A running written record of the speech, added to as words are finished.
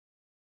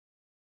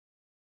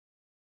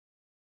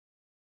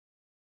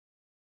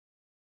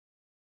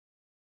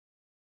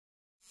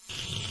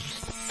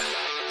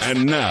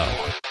And now,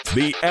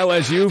 the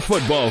LSU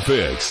Football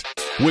Fix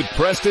with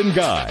Preston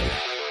Guy,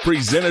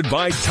 presented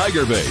by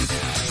TigerBait,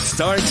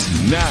 starts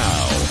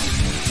now.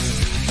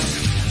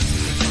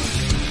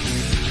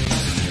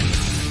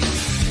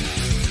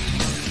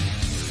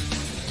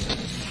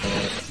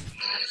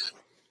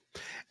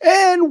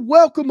 And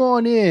welcome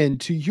on in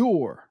to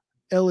your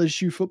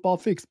LSU Football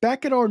Fix.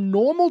 Back at our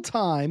normal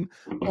time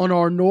on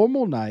our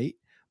normal night,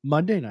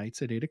 Monday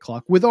nights at 8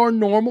 o'clock, with our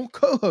normal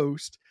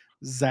co-host,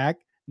 Zack,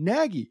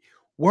 Nagy.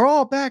 We're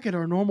all back at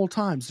our normal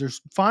times. There's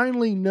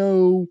finally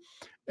no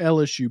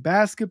LSU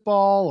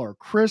basketball or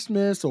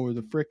Christmas or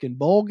the frickin'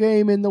 bowl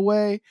game in the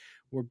way.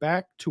 We're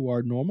back to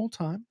our normal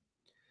time.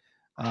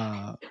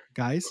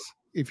 Guys,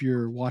 if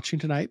you're watching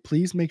tonight,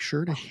 please make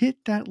sure to hit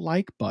that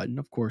like button.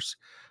 Of course,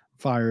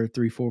 Fire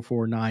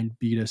 3449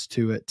 beat us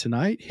to it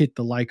tonight. Hit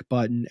the like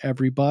button,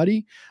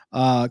 everybody.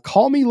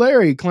 Call Me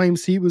Larry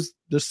claims he was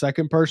the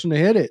second person to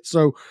hit it.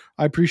 So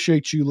I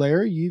appreciate you,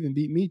 Larry. You even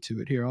beat me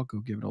to it. Here, I'll go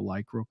give it a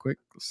like real quick.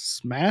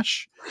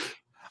 Smash.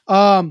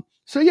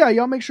 So yeah,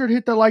 y'all make sure to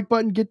hit that like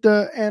button, get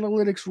the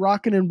analytics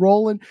rocking and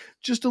rolling.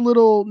 Just a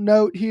little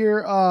note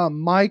here.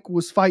 Mike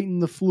was fighting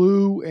the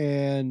flu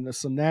and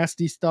some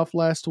nasty stuff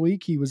last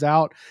week. He was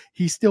out.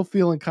 He's still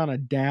feeling kind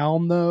of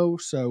down though.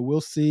 So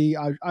we'll see.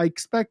 I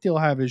expect he'll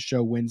have his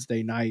show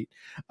Wednesday night.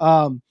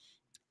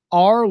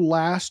 Our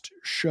last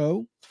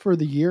show for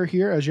the year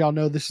here, as y'all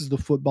know, this is the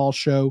football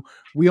show.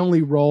 We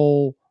only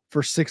roll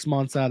for 6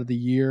 months out of the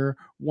year.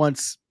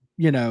 Once,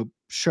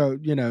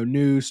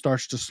 news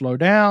starts to slow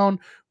down,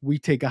 we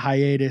take a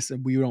hiatus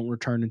and we don't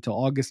return until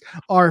August.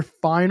 Our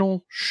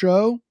final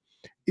show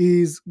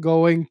is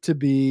going to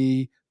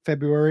be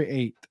February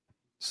 8th.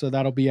 So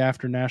that'll be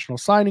after National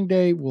Signing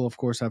Day. We'll of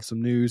course have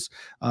some news,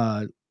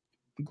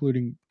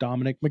 including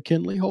Dominic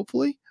McKinley,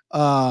 hopefully.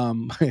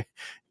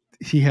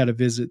 He had a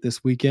visit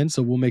this weekend,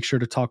 so we'll make sure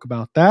to talk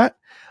about that.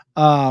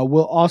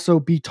 We'll also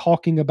be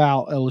talking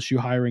about LSU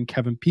hiring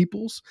Kevin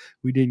Peoples.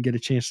 We didn't get a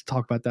chance to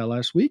talk about that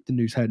last week. The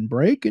news hadn't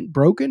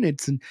broken.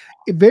 It's a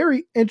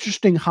very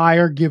interesting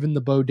hire given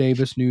the Bo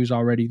Davis news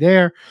already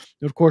there.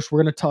 And of course,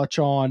 we're going to touch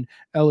on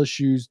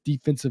LSU's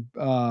defensive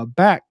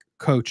back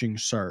coaching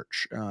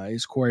search.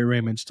 Is Corey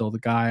Raymond still the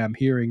guy? I'm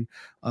hearing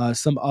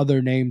some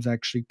other names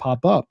actually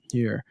pop up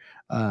here.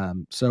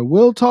 So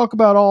we'll talk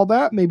about all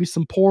that, maybe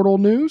some portal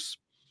news.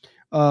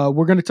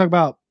 We're going to talk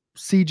about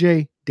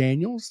CJ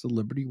Daniels, the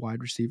Liberty wide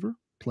receiver,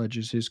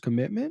 pledges his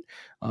commitment.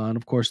 And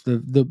of course,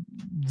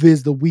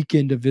 the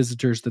weekend of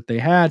visitors that they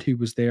had, who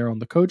was there on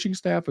the coaching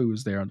staff, who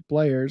was there on the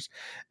players.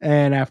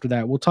 And after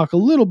that, we'll talk a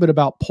little bit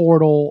about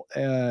portal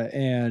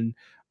and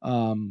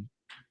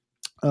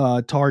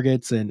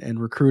targets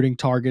and recruiting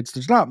targets.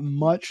 There's not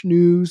much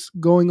news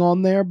going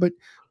on there, but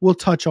we'll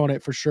touch on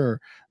it for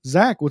sure.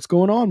 Zack, what's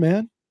going on,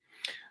 man?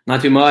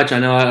 Not too much. I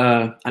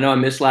know I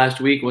missed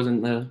last week.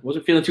 Wasn't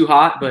feeling too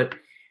hot, but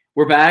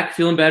we're back,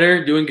 feeling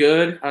better, doing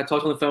good. I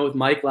talked on the phone with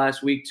Mike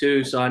last week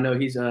too, so I know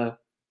he's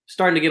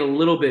starting to get a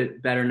little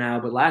bit better now.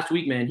 But last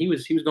week, man, he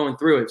was going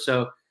through it.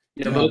 So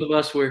both of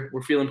us were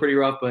feeling pretty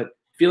rough, but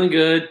feeling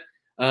good.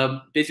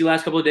 Busy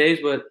last couple of days,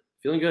 but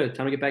feeling good.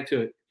 Time to get back to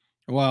it.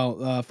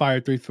 Well,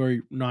 Fire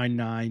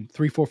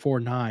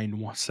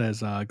 3449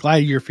 says, glad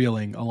you're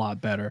feeling a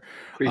lot better.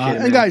 Appreciate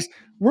it, and guys,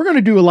 we're going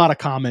to do a lot of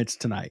comments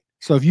tonight.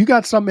 So if you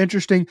got something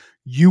interesting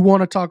you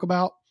want to talk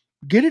about,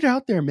 get it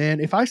out there, man.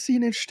 If I see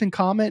an interesting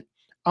comment,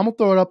 I'm going to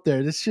throw it up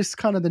there. That's just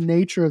kind of the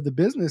nature of the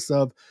business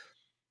of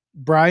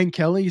Brian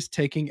Kelly is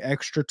taking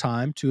extra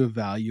time to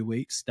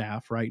evaluate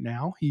staff right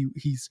now.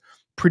 He's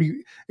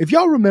pretty, if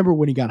y'all remember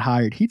when he got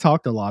hired, he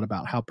talked a lot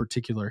about how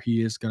particular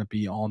he is going to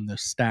be on the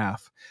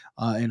staff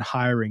and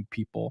hiring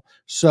people.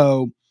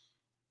 So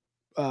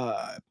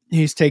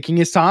he's taking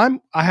his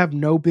time. I have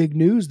no big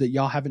news that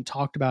y'all haven't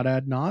talked about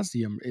ad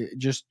nauseum,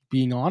 just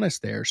being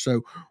honest there.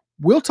 So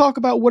we'll talk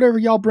about whatever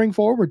y'all bring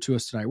forward to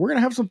us tonight. We're going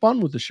to have some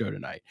fun with the show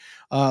tonight.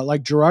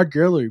 Like Gerard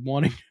Gurley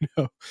wanting to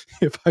know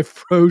if I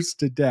froze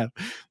to death.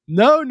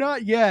 No,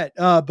 not yet.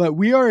 But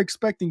we are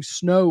expecting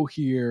snow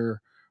here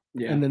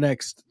in the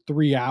next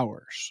 3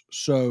 hours.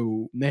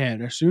 So,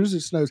 man, as soon as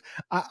it snows,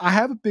 I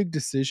have a big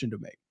decision to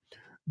make.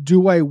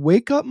 Do I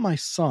wake up my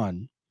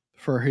son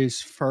for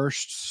his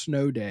first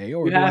snow day,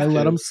 or do I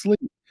let him sleep?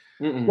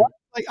 Well,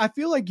 I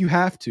feel like you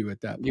have to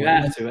at that point. You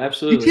have to,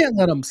 absolutely. You can't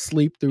let him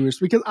sleep through this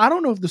because I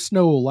don't know if the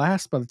snow will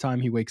last by the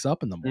time he wakes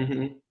up in the morning.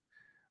 Mm-hmm.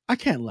 I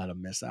can't let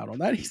him miss out on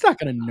that. He's not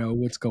going to know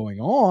what's going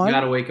on. You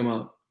got to wake him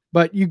up.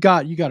 But you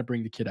got to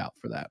bring the kid out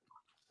for that.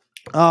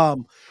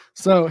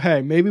 So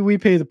hey, maybe we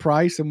pay the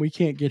price and we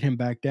can't get him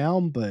back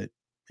down, but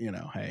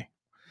hey.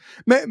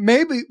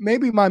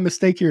 Maybe my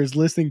mistake here is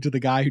listening to the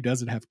guy who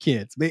doesn't have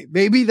kids.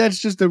 Maybe that's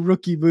just a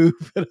rookie move.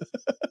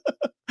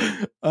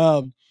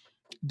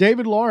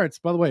 David Lawrence,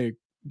 by the way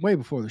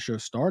before the show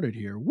started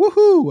here,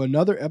 woohoo!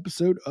 Another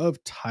episode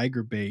of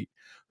TigerBait.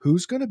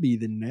 Who's going to be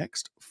the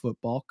next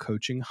football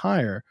coaching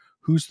hire?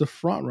 Who's the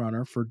front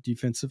runner for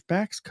defensive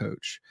backs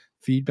coach?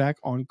 Feedback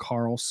on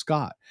Carl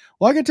Scott.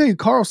 Well, I can tell you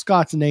Carl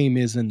Scott's name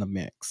is in the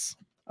mix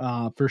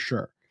for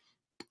sure.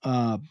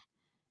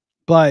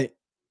 But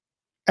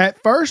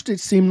At first,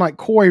 it seemed like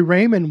Corey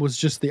Raymond was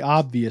just the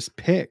obvious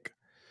pick.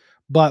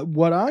 But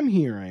what I'm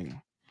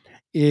hearing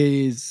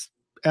is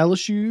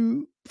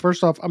LSU,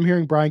 first off, I'm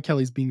hearing Brian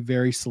Kelly's being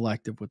very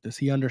selective with this.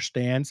 He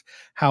understands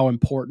how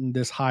important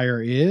this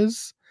hire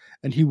is,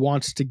 and he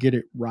wants to get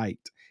it right.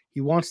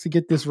 He wants to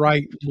get this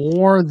right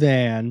more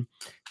than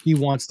he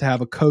wants to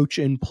have a coach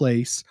in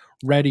place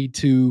ready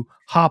to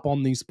hop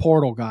on these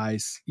portal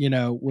guys,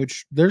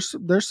 which there's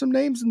some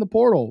names in the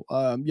portal.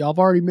 Y'all have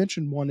already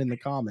mentioned one in the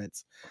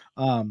comments.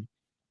 But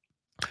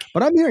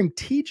I'm hearing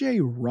TJ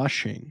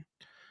Rushing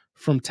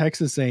from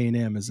Texas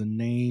A&M is a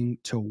name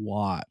to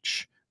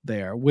watch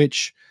there,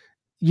 which,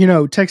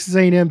 Texas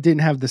A&M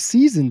didn't have the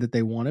season that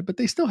they wanted, but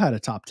they still had a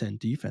top 10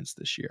 defense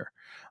this year.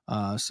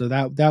 So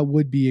that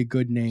would be a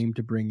good name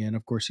to bring in.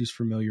 Of course, he's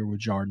familiar with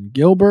Jordan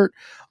Gilbert.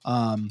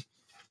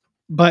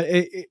 But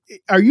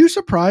are you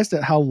surprised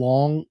at how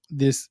long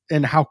this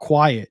and how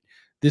quiet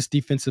this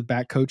defensive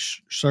back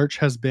coach search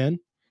has been?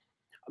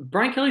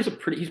 Brian Kelly's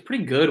he's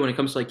pretty good when it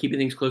comes to like keeping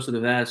things close to the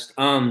vest.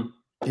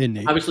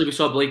 Obviously, we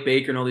saw Blake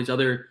Baker and all these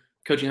other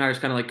coaching hires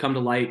kind of like come to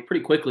light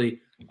pretty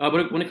quickly.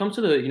 But when it comes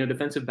to the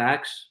defensive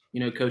backs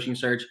coaching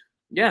search,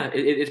 yeah,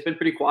 it's been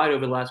pretty quiet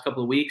over the last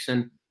couple of weeks.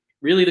 And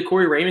really, the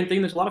Corey Raymond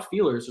thing, there's a lot of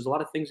feelers. There's a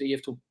lot of things that you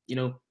have to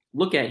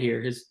look at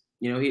here.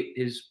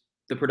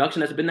 The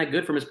production hasn't been that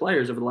good from his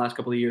players over the last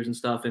couple of years and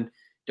stuff. And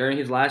during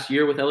his last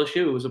year with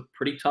LSU, it was a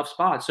pretty tough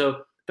spot.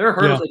 So there are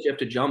hurdles that you have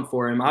to jump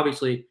for him.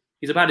 Obviously,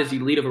 he's about as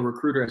elite of a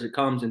recruiter as it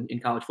comes in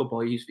college football.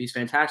 He's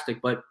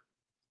fantastic, but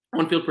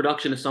on-field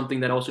production is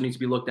something that also needs to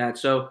be looked at.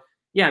 So,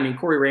 yeah, I mean,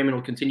 Corey Raymond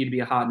will continue to be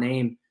a hot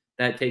name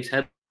that takes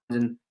headlines.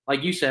 And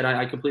like you said,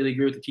 I completely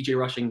agree with the TJ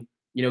Rushing,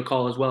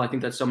 call as well. I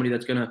think that's somebody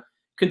that's going to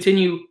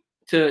continue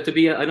to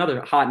be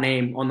another hot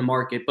name on the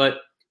market. But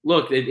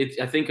look,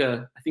 I think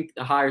the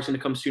hire is going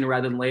to come sooner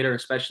rather than later,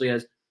 especially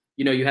as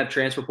you have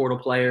transfer portal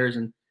players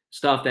and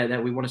stuff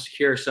that we want to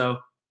secure. So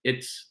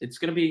it's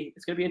going to be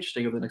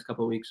interesting over the next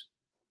couple of weeks.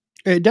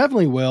 It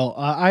definitely will.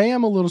 I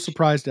am a little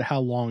surprised at how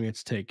long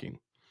it's taking.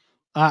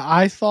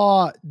 I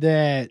thought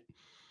that,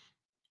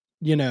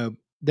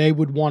 they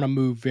would want to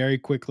move very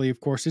quickly. Of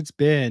course, it's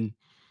been,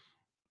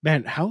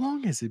 man, how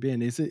long has it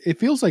been? It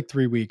feels like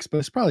 3 weeks,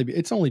 but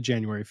it's only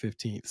January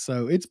 15th.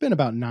 So it's been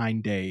about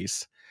 9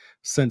 days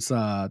since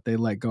they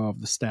let go of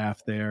the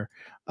staff there.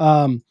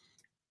 The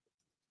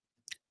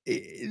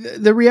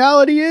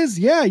reality is,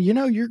 yeah,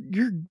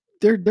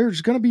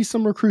 there's going to be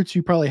some recruits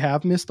you probably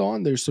have missed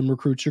on. There's some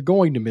recruits you're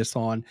going to miss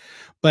on,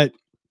 but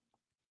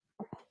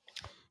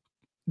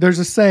there's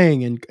a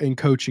saying in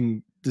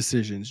coaching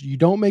decisions. You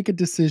don't make a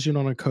decision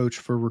on a coach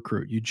for a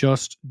recruit. You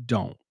just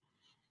don't.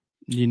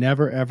 You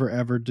never, ever,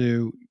 ever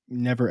do.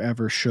 Never,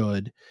 ever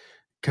should.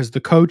 Because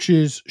the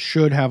coaches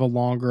should have a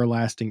longer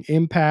lasting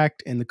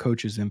impact, and the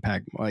coaches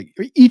impact, like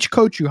each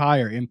coach you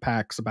hire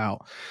impacts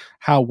about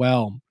how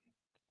well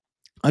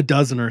a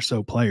dozen or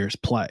so players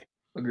play.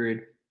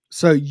 Agreed.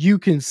 So you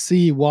can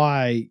see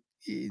why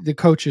the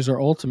coaches are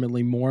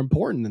ultimately more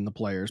important than the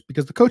players,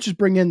 because the coaches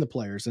bring in the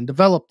players and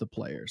develop the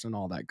players and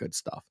all that good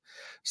stuff.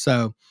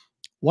 So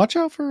watch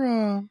out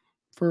for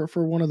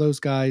one of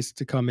those guys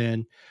to come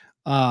in.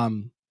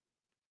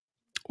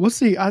 We'll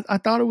see. I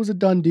thought it was a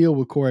done deal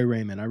with Corey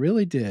Raymond. I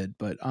really did,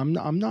 but I'm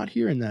not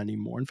hearing that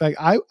anymore. In fact,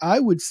 I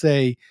would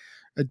say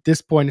at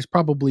this point it's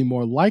probably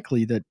more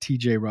likely that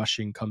TJ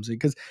Rushing comes in,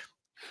 because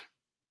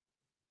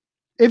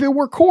if it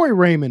were Corey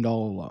Raymond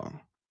all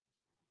along,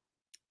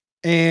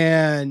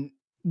 and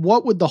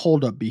what would the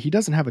holdup be? He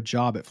doesn't have a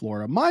job at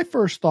Florida. My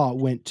first thought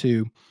went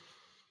to,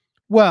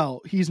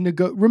 well,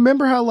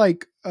 remember how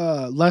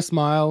Les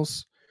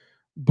Miles,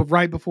 but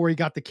right before he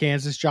got the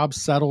Kansas job,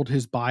 settled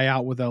his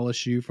buyout with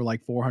LSU for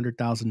like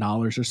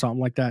 $400,000 or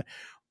something like that.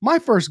 My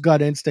first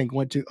gut instinct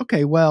went to,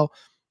 okay, well,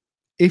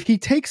 if he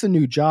takes a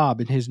new job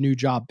and his new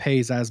job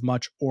pays as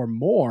much or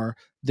more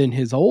than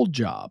his old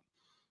job,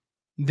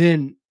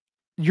 then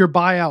your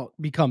buyout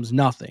becomes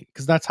nothing,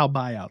 because that's how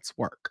buyouts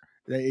work.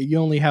 You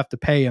only have to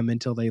pay them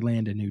until they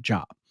land a new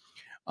job.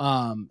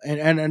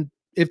 And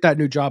if that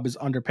new job is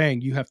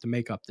underpaying, you have to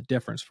make up the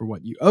difference for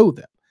what you owe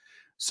them.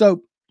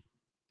 So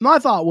my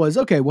thought was,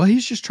 okay, well,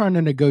 he's just trying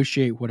to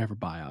negotiate whatever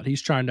buyout.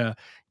 He's trying to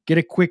get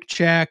a quick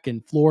check,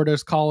 and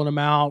Florida's calling him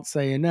out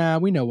saying, nah,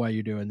 we know why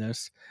you're doing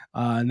this.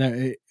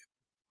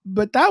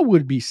 But that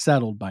would be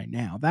settled by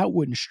now. That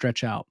wouldn't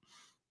stretch out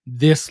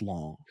this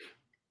long.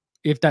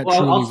 If that truly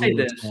I'll say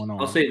was this. going on.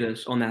 I'll say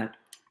this on that.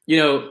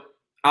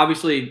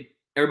 Obviously,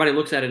 everybody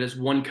looks at it as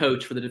one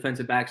coach for the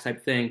defensive backs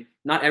type thing.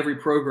 Not every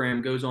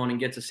program goes on and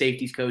gets a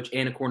safeties coach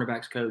and a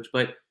cornerbacks coach.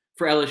 But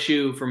for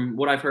LSU, from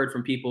what I've heard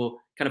from people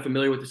kind of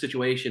familiar with the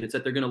situation, it's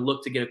that they're going to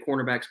look to get a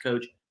cornerbacks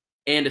coach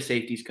and a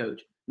safeties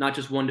coach, not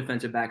just one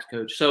defensive backs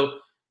coach. So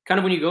kind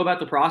of when you go about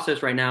the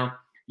process right now,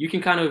 you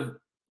can kind of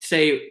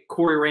say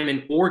Corey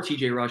Raymond or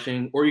TJ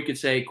Rushing, or you could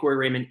say Corey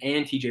Raymond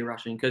and TJ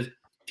Rushing, because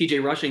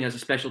TJ Rushing has a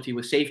specialty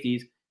with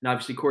safeties, and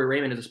obviously Corey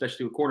Raymond has a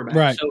specialty with cornerbacks.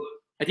 Right. So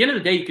at the end of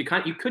the day,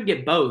 you could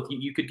get both.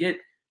 You could get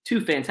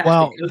two fantastic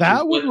coaches.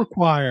 That would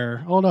require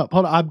 – hold up.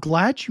 I'm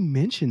glad you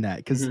mentioned that,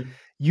 because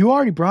you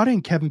already brought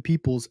in Kevin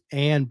Peoples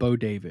and Bo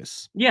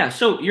Davis. Yeah,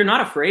 so you're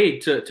not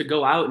afraid to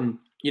go out and,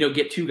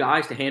 get two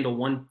guys to handle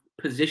one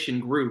position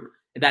group,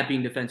 and that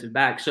being defensive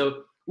back.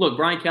 So look,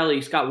 Brian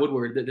Kelly, Scott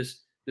Woodward,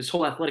 this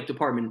whole athletic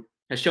department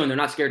has shown they're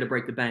not scared to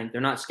break the bank.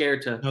 They're not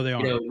scared to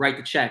write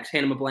the checks,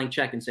 hand them a blank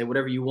check and say,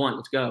 whatever you want,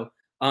 let's go.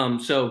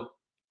 So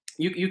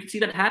you can see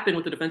that happen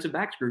with the defensive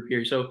backs group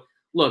here. So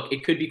look,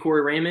 it could be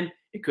Corey Raymond.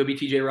 It could be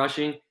TJ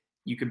Rushing.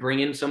 You could bring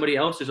in somebody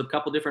else. There's a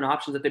couple different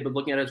options that they've been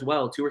looking at as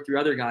well, 2 or 3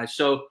 other guys.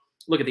 So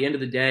look, at the end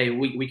of the day,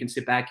 we can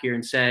sit back here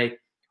and say,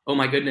 oh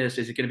my goodness,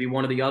 is it going to be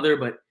one or the other?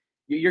 But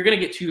you're going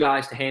to get 2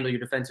 guys to handle your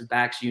defensive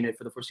backs unit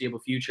for the foreseeable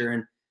future.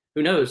 And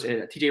who knows,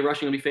 TJ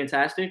Rushing will be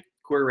fantastic.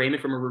 Corey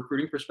Raymond from a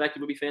recruiting perspective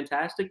would be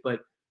fantastic. But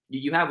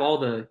you have all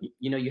the,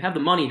 you have the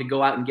money to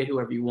go out and get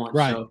whoever you want.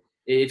 Right. So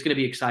it's going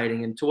to be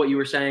exciting. And to what you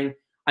were saying,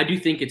 I do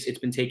think it's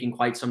been taking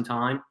quite some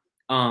time.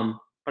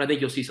 But I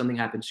think you'll see something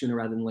happen sooner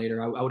rather than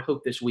later. I would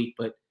hope this week,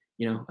 but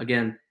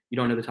again, you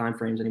don't know the time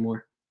frames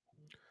anymore.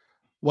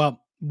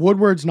 Well,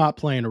 Woodward's not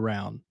playing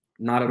around.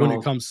 Not at all. When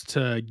it comes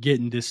to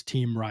getting this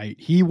team right.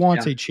 He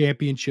wants a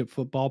championship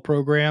football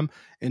program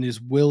and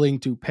is willing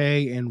to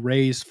pay and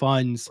raise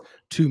funds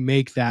to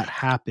make that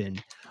happen.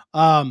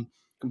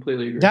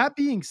 Completely agree. That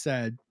being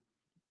said,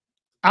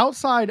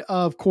 outside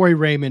of Corey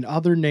Raymond,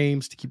 other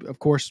names to keep, of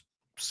course,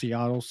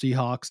 Seattle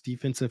Seahawks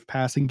defensive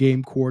passing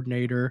game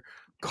coordinator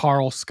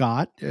Carl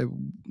Scott,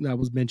 that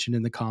was mentioned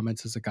in the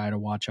comments as a guy to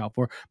watch out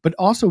for, but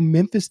also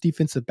Memphis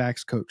defensive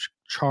backs coach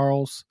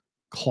Charles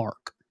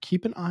Clark.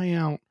 Keep an eye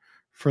out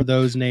for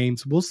those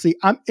names. We'll see.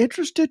 I'm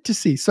interested to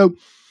see. So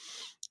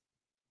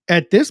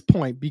at this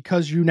point,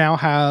 because you now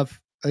have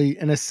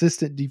an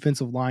assistant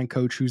defensive line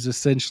coach who's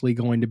essentially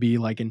going to be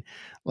like an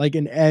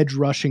edge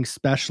rushing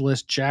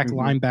specialist, jack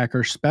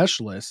linebacker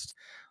specialist.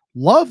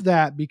 Love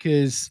that,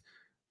 because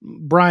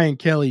Brian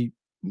Kelly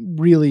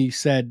really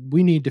said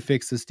we need to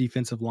fix this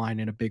defensive line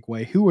in a big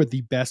way. Who are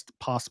the best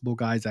possible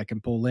guys I can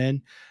pull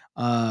in?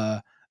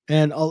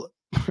 And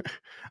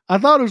I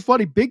thought it was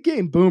funny. Big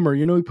Game Boomer,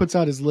 he puts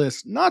out his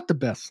list. Not the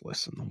best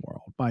list in the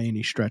world by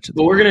any stretch of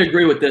the But we're going to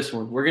agree with this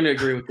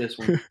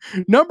one.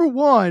 Number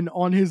 1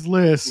 on his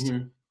list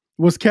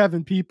was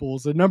Kevin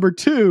Peoples, and number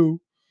 2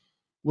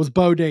 was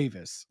Bo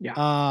Davis.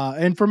 Yeah.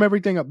 And from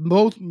everything up,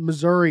 both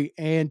Missouri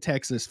and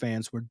Texas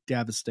fans were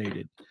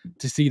devastated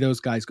to see those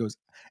guys go.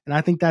 And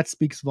I think that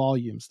speaks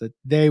volumes that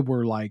they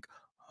were like,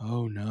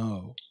 oh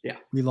no,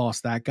 we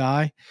lost that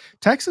guy.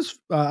 Texas,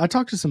 I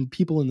talked to some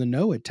people in the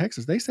know at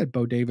Texas. They said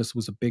Bo Davis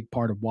was a big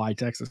part of why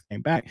Texas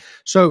came back.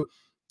 So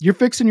you're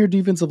fixing your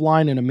defensive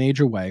line in a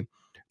major way.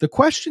 The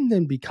question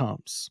then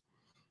becomes,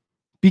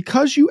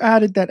 because you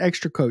added that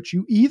extra coach,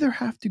 you either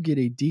have to get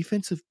a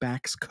defensive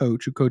backs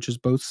coach who coaches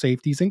both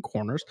safeties and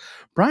corners.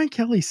 Brian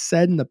Kelly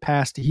said in the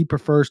past he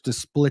prefers to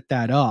split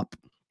that up,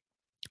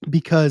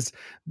 because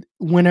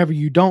whenever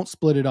you don't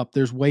split it up,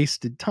 there's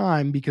wasted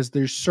time, because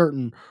there's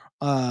certain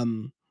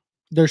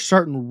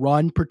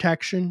run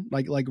protection,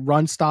 like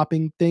run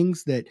stopping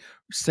things that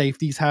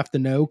safeties have to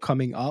know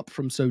coming up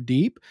from so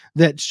deep,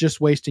 that's just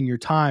wasting your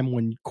time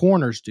when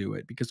corners do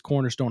it, because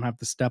corners don't have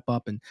to step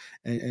up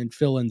and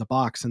fill in the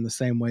box in the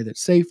same way that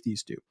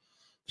safeties do.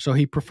 So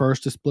he prefers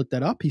to split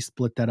that up. He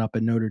split that up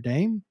at Notre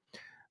Dame.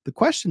 The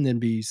question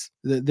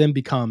then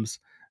becomes,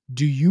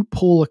 do you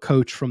pull a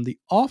coach from the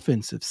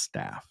offensive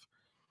staff?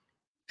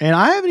 And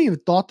I haven't even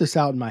thought this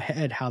out in my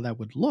head how that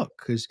would look,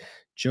 because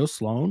Joe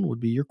Sloan would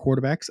be your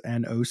quarterbacks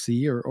and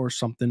OC or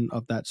something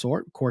of that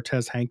sort.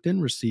 Cortez Hankton,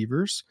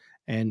 receivers,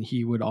 and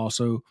he would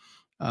also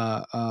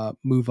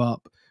move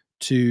up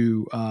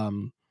to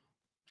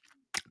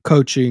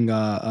coaching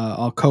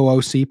a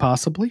co-OC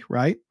possibly,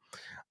 right?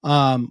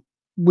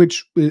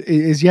 Which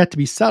is yet to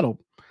be settled.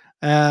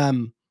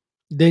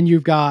 Then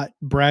you've got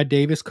Brad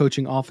Davis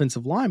coaching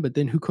offensive line, but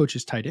then who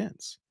coaches tight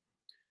ends?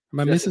 Am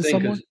I missing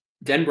someone?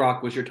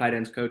 Denbrock was your tight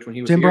ends coach when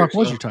he was Denbrock here.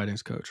 Was your tight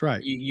ends coach,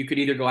 right? You could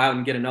either go out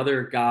and get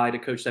another guy to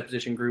coach that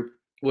position group,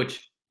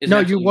 which is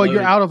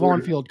you're out of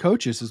on-field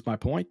coaches is my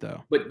point,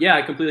 though. But yeah,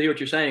 I completely hear what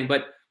you're saying.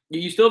 But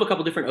you still have a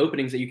couple different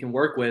openings that you can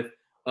work with,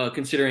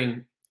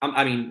 considering.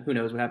 I mean, who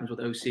knows what happens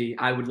with OC?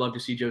 I would love to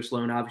see Joe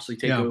Sloan obviously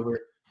take over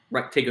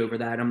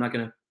that. I'm not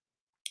gonna.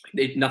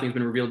 Nothing's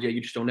been revealed yet.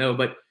 You just don't know,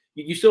 but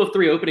you still have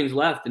 3 openings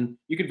left, and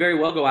you could very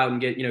well go out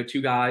and get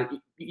 2 guys.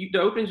 The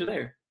openings are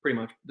there, pretty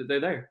much. They're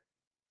there.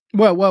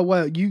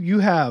 Well, you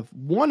have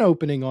 1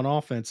 opening on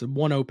offense and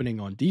 1 opening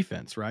on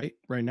defense, right?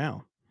 Right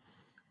now.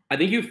 I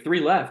think you have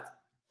 3 left.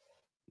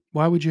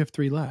 Why would you have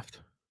 3 left?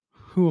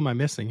 Who am I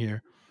missing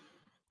here?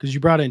 Because you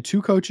brought in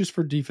 2 coaches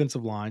for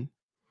defensive line.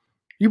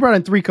 You brought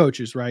in 3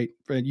 coaches, right?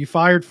 You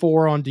fired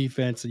 4 on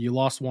defense and you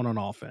lost 1 on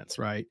offense,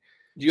 right?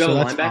 Do you have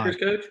a linebackers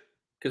coach?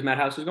 Because Matt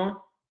House is gone?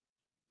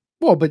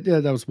 Well, but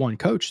that was 1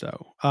 coach,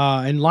 though.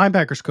 And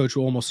linebackers coach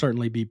will almost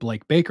certainly be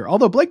Blake Baker.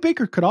 Although Blake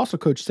Baker could also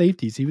coach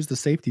safeties. He was the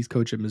safeties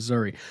coach at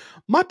Missouri.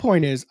 My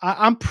point is,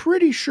 I'm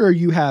pretty sure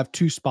you have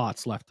 2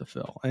 spots left to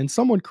fill. And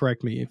someone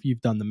correct me if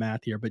you've done the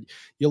math here, but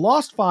you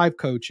lost 5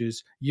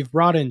 coaches. You've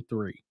brought in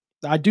 3.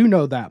 I do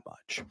know that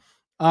much.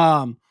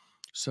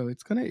 So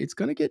it's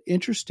gonna get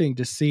interesting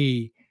to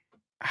see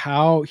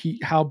how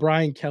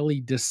Brian Kelly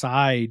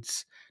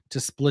decides to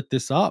split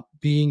this up,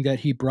 being that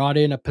he brought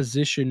in a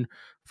position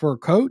for a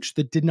coach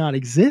that did not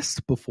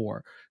exist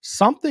before.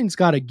 Something's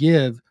got to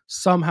give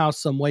somehow,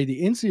 some way.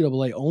 The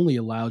NCAA only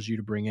allows you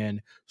to bring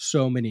in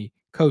so many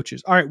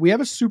coaches. All right, we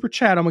have a super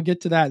chat. I'm gonna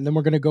get to that, and then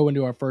we're gonna go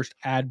into our first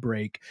ad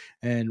break,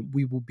 and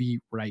we will be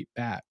right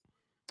back.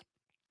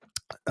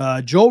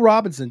 Joel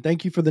Robinson,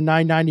 thank you for the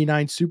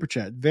 $9.99 super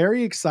chat.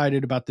 Very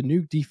excited about the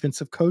new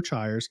defensive coach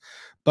hires,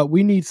 but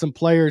we need some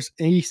players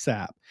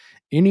ASAP.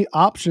 Any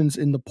options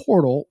in the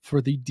portal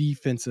for the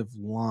defensive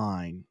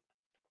line?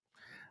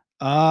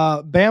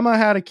 Bama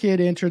had a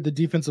kid enter the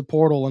defensive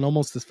portal, and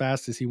almost as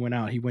fast as he went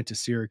out, he went to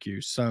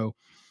Syracuse. So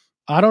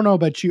I don't know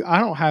about you. I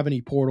don't have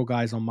any portal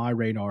guys on my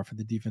radar for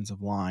the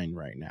defensive line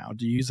right now.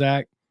 Do you,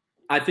 Zach?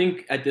 I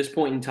think at this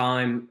point in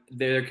time,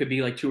 there could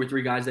be like 2 or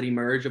 3 guys that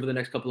emerge over the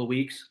next couple of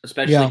weeks,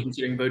 especially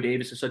considering Bo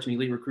Davis is such an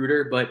elite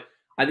recruiter. But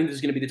I think this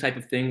is going to be the type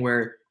of thing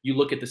where you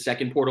look at the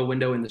second portal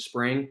window in the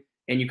spring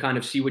and you kind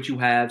of see what you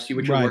have, see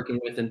what you're working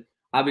with. And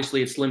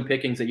obviously it's slim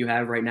pickings that you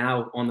have right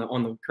now on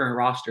the current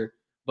roster.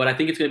 But I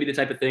think it's going to be the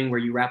type of thing where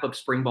you wrap up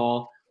spring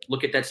ball,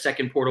 look at that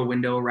second portal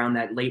window around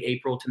that late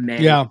April to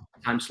May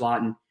time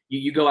slot, and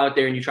you go out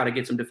there and you try to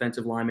get some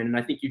defensive linemen. And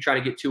I think you try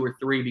to get 2 or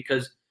 3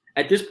 because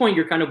at this point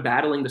you're kind of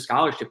battling the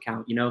scholarship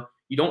count. You know,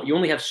 you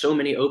only have so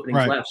many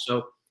openings left.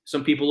 So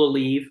some people will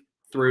leave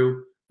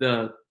through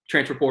the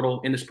transfer portal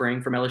in the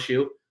spring from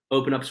LSU,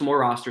 open up some more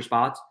roster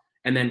spots.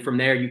 And then from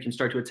there you can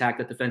start to attack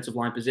that defensive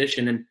line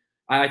position. And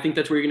I think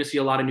that's where you're going to see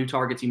a lot of new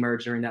targets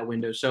emerge during that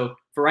window. So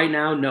for right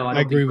now, no, I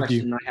don't think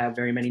Preston and I have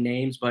very many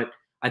names, but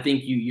I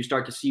think you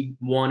start to see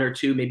 1 or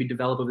 2 maybe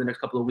develop over the next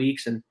couple of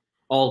weeks, and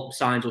all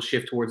signs will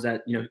shift towards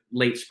that,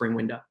 late spring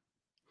window.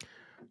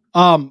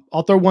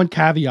 I'll throw one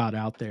caveat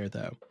out there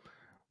though.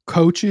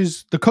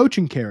 The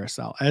coaching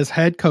carousel, as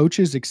head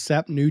coaches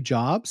accept new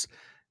jobs,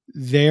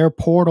 their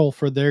portal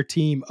for their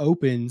team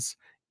opens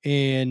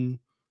and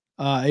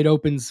it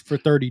opens for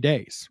 30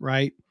 days,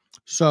 right?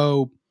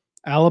 So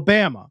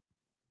Alabama,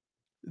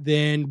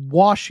 then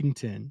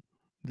Washington,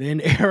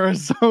 then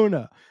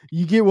Arizona.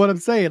 You get what I'm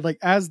saying? Like,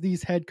 as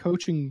these head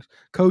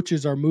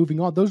coaches are moving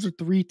on, those are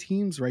 3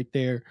 teams right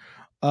there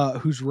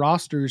whose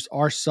rosters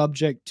are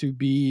subject to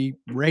be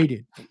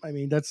rated. I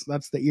mean, that's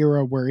the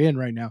era we're in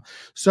right now.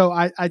 So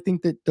I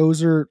think that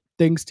those are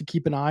things to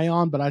keep an eye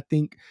on, but I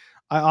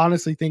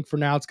honestly think for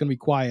now it's going to be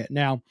quiet.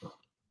 Now,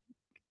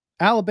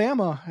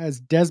 Alabama has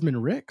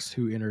Desmond Ricks,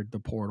 who entered the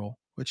portal,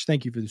 which,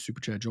 thank you for the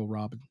super chat,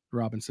 Joel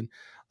Robinson.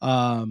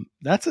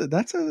 That's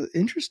a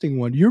interesting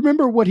one. You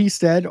remember what he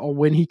said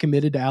when he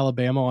committed to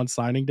Alabama on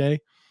signing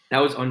day? That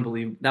was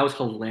unbelievable. That was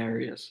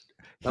hilarious.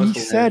 He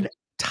said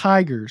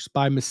Tigers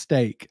by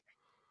mistake.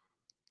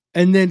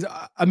 And then,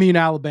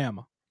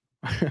 Alabama.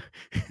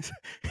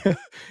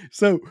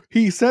 So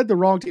he said the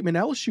wrong team, and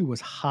LSU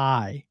was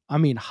high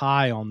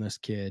on this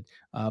kid,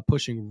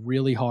 pushing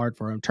really hard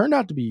for him. Turned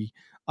out to be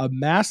a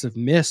massive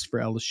miss for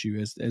LSU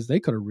as they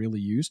could have really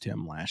used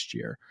him last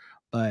year.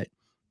 But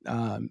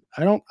I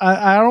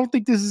don't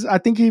think I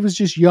think he was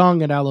just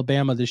young at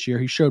Alabama this year.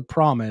 He showed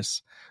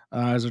promise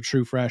as a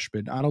true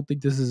freshman. I don't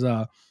think this is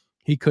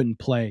he couldn't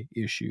play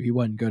issue. He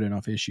wasn't good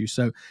enough issue.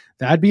 So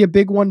that'd be a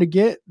big one to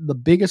get. The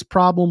biggest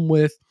problem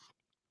with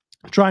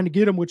trying to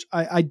get him, which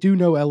I do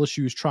know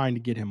LSU is trying to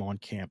get him on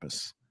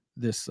campus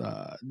this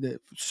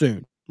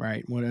soon,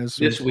 right?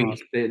 This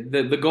week.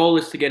 The goal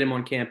is to get him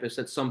on campus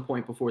at some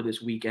point before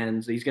this week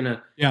ends. He's going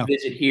to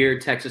visit here,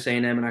 Texas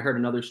A&M, and I heard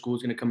another school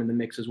is going to come in the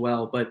mix as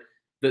well. But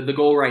the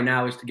goal right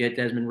now is to get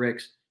Desmond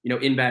Ricks,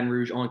 in Baton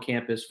Rouge on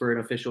campus for an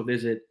official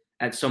visit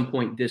at some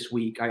point this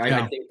week.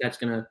 I think that's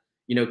going to,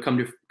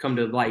 come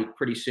to light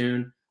pretty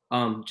soon.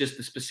 Just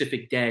the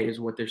specific day is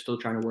what they're still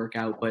trying to work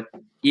out. But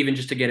even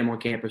just to get him on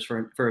campus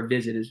for a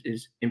visit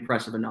is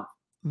impressive enough.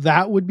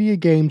 That would be a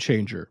game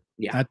changer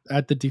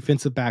at the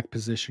defensive back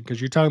position. Because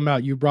you're talking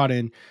about, you brought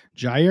in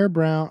Jair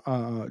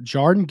Brown,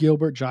 Jordan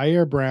Gilbert,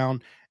 Jair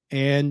Brown,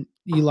 and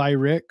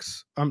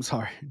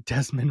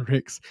Desmond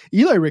Ricks.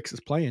 Eli Ricks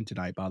is playing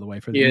tonight, by the way,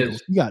 for the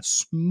Eagles. He got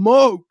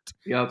smoked.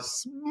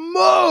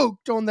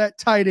 Smoked on that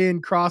tight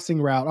end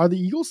crossing route. Are the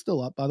Eagles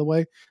still up, by the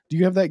way? Do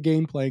you have that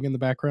game playing in the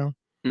background?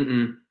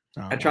 Mm-mm.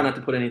 I try not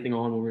to put anything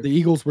on. The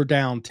Eagles were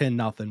down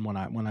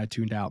 10-0 when I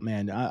tuned out,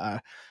 man. I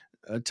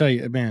tell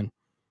you, man,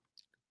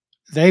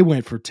 they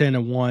went for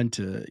 10-1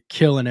 to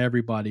killing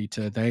everybody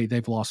to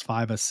they've lost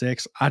 5 of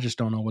 6. I just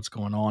don't know what's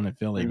going on in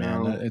Philly,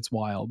 man. It's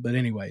wild. But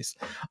anyways,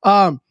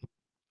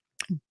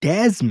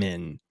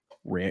 Desmond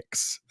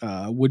Ricks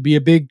would be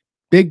a big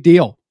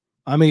deal.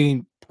 I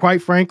mean,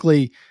 quite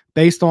frankly,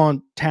 based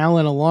on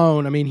talent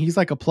alone, he's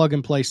like a plug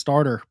and play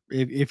starter.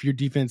 If your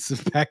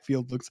defensive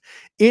backfield looks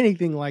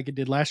anything like it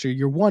did last year,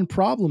 your one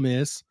problem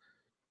is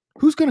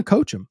who's going to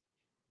coach him?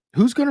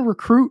 Who's going to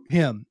recruit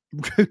him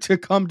to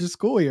come to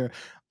school here?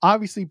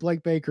 Obviously,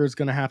 Blake Baker is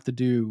going to have to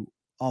do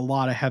a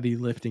lot of heavy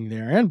lifting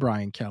there, and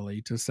Brian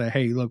Kelly, to say,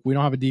 hey, look, we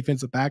don't have a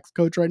defensive backs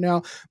coach right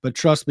now, but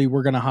trust me,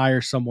 we're going to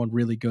hire someone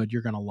really good.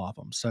 You're going to love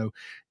them. So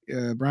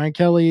Brian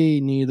Kelly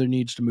neither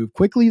needs to move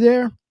quickly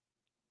there,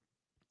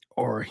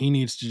 or he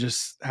needs to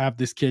just have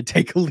this kid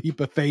take a leap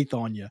of faith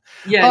on you.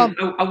 Yeah,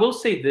 I will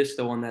say this,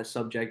 though, on that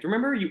subject.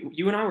 Remember,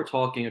 you and I were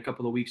talking a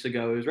couple of weeks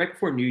ago. It was right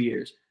before New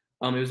Year's.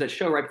 It was that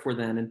show right before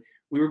then, and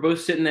we were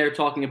both sitting there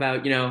talking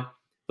about,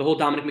 the whole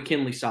Dominic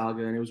McKinley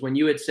saga, and it was when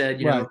you had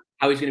said, Right.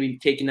 how he's going to be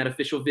taking that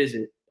official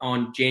visit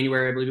on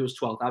January, I believe it was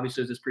 12th.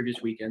 Obviously, it was this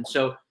previous weekend.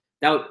 So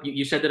that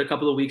you said that a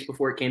couple of weeks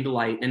before it came to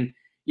light, and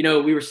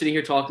we were sitting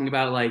here talking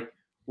about, like,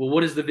 well,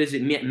 what does the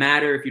visit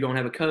matter if you don't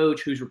have a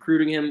coach? Who's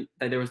recruiting him?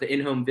 That there was the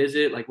in-home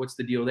visit. Like, what's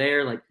the deal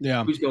there? Like,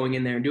 who's going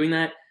in there and doing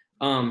that?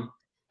 And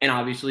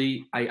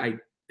obviously, I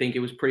think it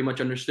was pretty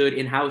much understood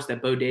in-house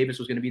that Bo Davis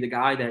was going to be the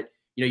guy that,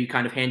 you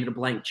kind of handed a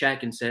blank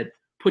check and said,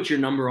 put your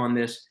number on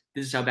this.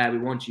 This is how bad we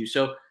want you.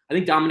 So I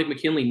think Dominic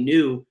McKinley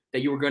knew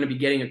that you were going to be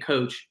getting a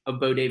coach of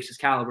Bo Davis's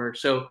caliber.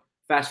 So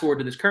fast forward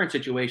to this current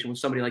situation with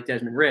somebody like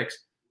Desmond Ricks.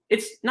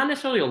 It's not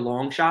necessarily a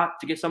long shot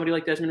to get somebody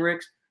like Desmond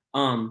Ricks,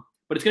 but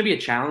it's going to be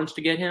a challenge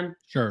to get him.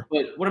 Sure.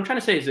 But what I'm trying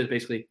to say is this,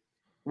 basically,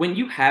 when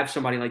you have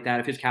somebody like that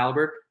of his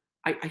caliber,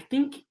 I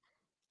think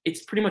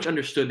it's pretty much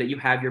understood that you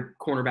have your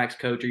cornerbacks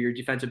coach or your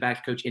defensive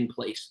backs coach in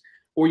place,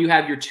 or you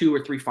have your 2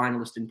 or 3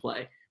 finalists in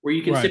play, where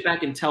you can sit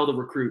back and tell the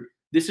recruit,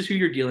 this is who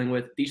you're dealing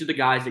with. These are the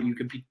guys that you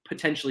could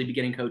potentially be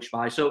getting coached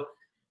by. So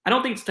I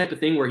don't think it's the type of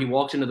thing where he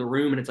walks into the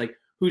room and it's like,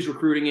 who's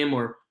recruiting him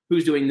or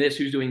who's doing this,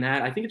 who's doing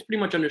that. I think it's pretty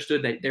much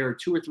understood that there are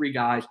 2 or 3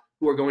 guys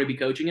who are going to be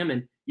coaching him,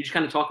 and you just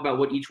kind of talk about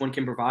what each one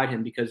can provide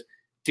him, because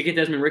to get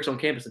Desmond Ricks on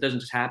campus, it doesn't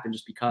just happen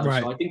just because.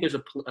 Right. So I think there's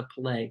a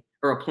play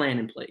or a plan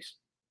in place.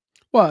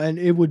 Well, and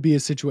it would be a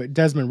situation.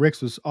 Desmond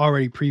Ricks was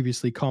already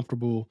previously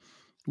comfortable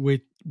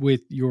with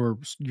your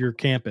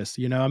campus.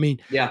 I mean,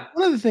 Yeah.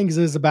 One of the things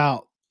is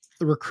about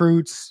the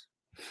recruits,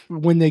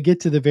 when they get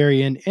to the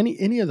very end,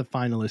 any of the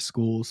finalist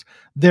schools,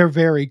 they're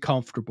very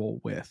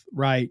comfortable with,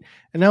 right?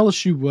 And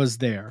LSU was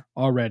there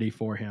already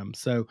for him.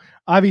 So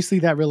obviously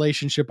that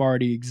relationship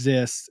already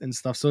exists and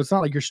stuff. So it's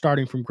not like you're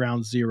starting from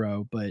ground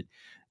zero, but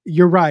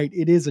you're right.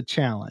 It is a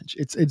challenge.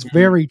 It's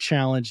very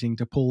challenging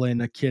to pull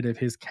in a kid of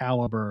his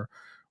caliber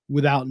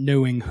without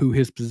knowing who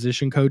his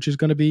position coach is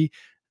going to be.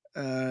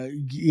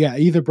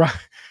 Either Brian,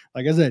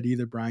 like I said,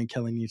 either Brian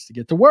Kelly needs to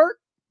get to work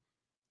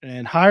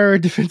and hire a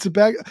defensive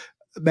back.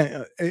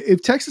 Man,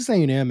 if Texas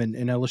A&M and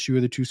LSU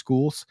are the 2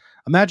 schools,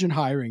 imagine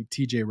hiring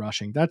TJ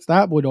Rushing.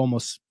 That would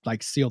almost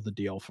like seal the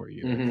deal for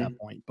you at that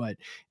point. But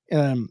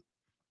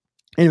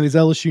anyways,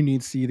 LSU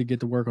needs to either get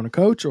to work on a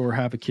coach or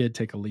have a kid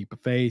take a leap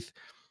of faith.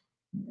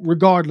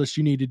 Regardless,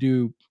 you need to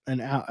do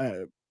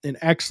an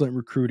excellent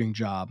recruiting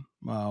job,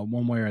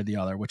 one way or the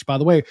other, which, by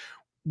the way,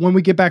 when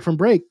we get back from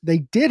break, they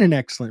did an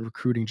excellent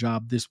recruiting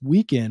job this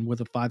weekend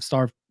with a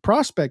 5-star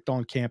prospect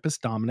on campus,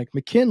 Dominic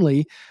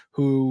McKinley,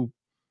 who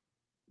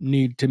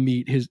needed to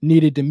meet his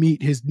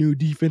new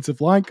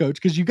defensive line coach,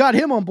 because you got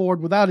him on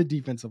board without a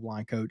defensive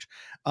line coach.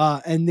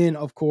 And then,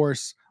 of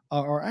course,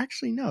 or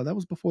actually, no, that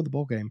was before the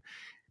bowl game.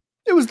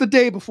 It was the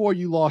day before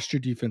you lost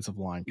your defensive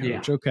line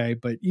coach. Yeah. Okay.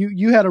 But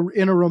you had an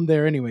interim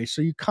there anyway. So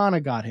you kind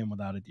of got him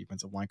without a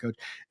defensive line coach.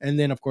 And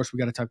then, of course, we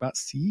got to talk about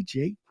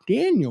CJ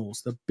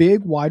Daniels, the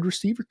big wide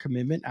receiver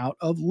commitment out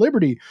of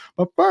Liberty.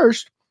 But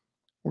first,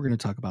 we're going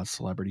to talk about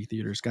Celebrity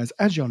Theaters, guys.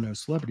 As y'all know,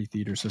 Celebrity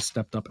Theaters has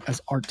stepped up as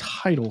our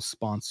title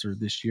sponsor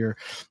this year.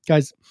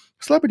 Guys,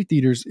 Celebrity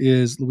Theaters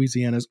is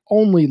Louisiana's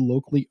only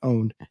locally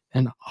owned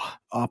and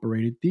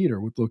operated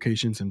theater with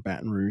locations in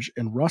Baton Rouge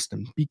and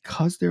Ruston.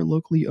 Because they're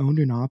locally owned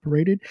and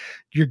operated,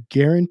 you're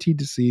guaranteed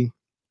to see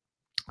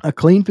a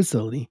clean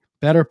facility,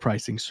 better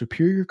pricing,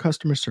 superior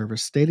customer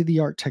service,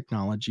 state-of-the-art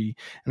technology,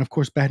 and of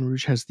course, Baton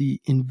Rouge has the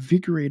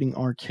invigorating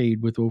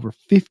arcade with over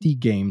 50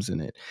 games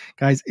in it.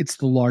 Guys, it's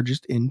the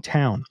largest in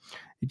town.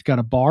 It's got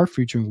a bar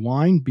featuring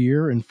wine,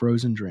 beer, and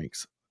frozen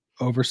drinks,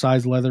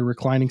 oversized leather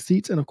reclining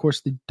seats, and of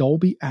course, the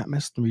Dolby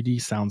Atmos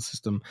 3D sound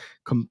system,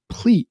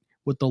 complete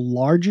with the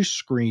largest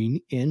screen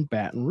in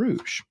Baton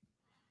Rouge.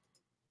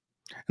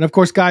 And of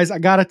course, guys, I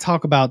got to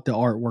talk about the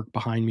artwork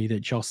behind me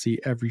that y'all see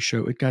every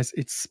show.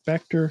 It's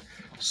Spectre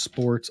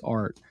Sports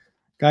Art.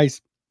 Guys,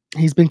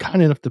 he's been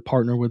kind enough to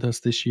partner with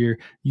us this year.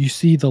 You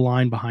see the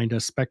line behind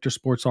us,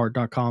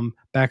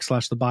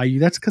 spectresportsart.com/the Bayou.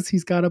 That's because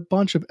he's got a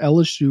bunch of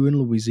LSU and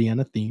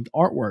Louisiana themed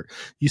artwork.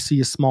 You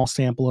see a small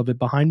sample of it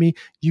behind me.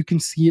 You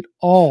can see it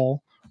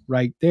all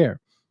right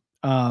there.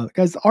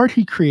 Guys, the art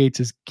he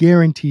creates is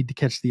guaranteed to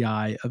catch the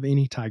eye of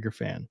any Tiger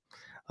fan.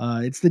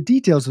 It's the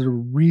details that are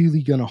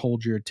really going to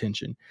hold your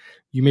attention.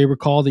 You may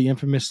recall the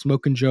infamous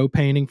Smokin' Joe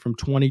painting from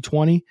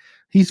 2020.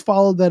 He's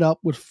followed that up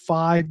with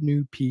 5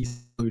 new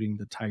pieces, including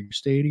the Tiger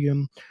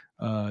Stadium,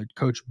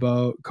 Coach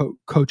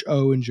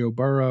O and Joe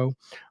Burrow.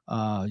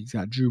 He's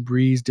got Drew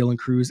Brees, Dylan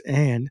Cruz,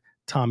 and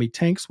Tommy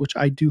Tanks, which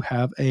I do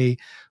have a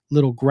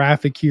little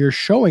graphic here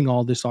showing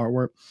all this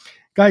artwork.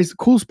 guys, the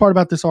coolest part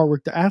about this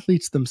artwork, the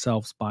athletes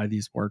themselves buy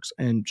these works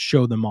and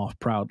show them off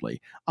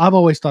proudly. I've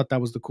always thought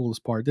that was the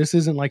coolest part. This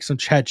isn't like some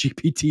chat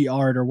GPT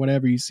art or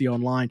whatever you see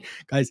online.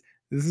 Guys,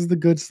 this is the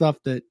good stuff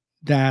that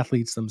the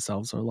athletes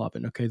themselves are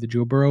loving. Okay, the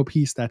Joe Burrow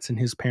piece, that's in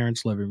his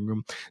parents' living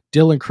room.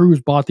 Dylan Cruz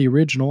bought the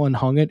original and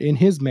hung it in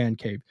his man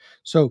cave.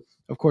 So,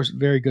 of course,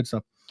 very good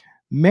stuff.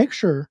 Make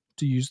sure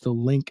to use the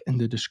link in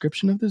the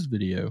description of this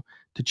video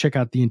to check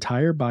out the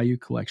entire Bayou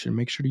collection.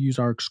 Make sure to use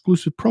our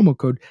exclusive promo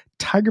code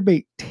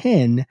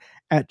TigerBait10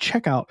 at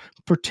checkout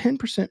for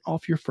 10%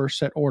 off your first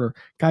set order.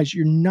 Guys,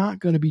 you're not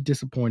going to be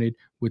disappointed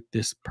with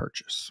this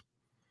purchase.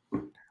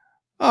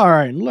 All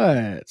right,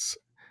 let's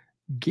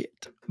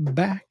get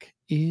back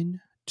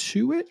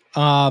into it.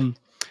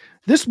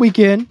 This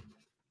weekend,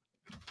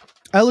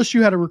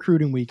 LSU had a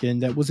recruiting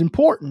weekend that was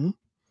important,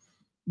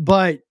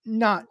 but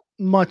not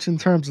much in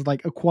terms of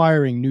like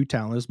acquiring new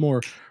talent. It's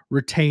more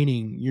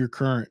retaining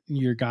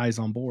your guys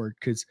on board,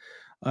 because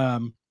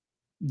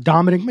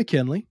Dominic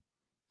McKinley,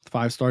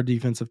 5-star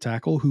defensive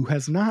tackle who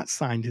has not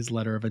signed his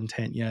letter of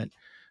intent yet,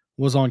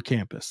 was on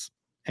campus.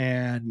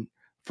 And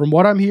from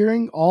what I'm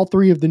hearing, all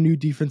 3 of the new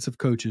defensive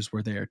coaches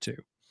were there too.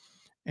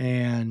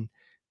 And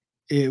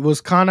it was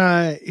kind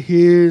of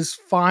his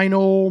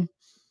final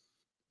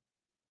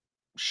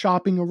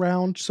shopping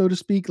around, so to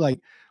speak. Like,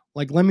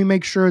 let me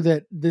make sure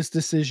that this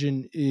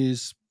decision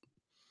is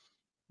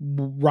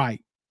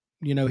right.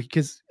 You know,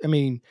 because, I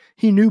mean,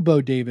 he knew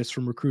Bo Davis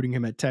from recruiting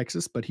him at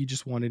Texas, but he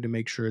just wanted to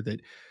make sure that,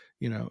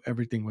 you know,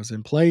 everything was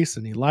in place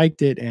and he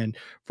liked it. And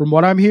from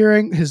what I'm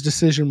hearing, his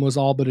decision was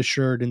all but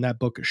assured and that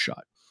book is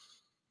shut.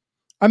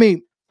 I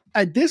mean,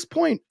 at this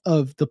point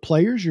of the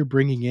players you're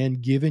bringing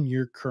in, given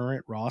your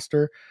current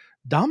roster,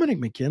 Dominic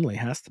McKinley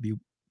has to be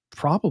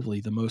probably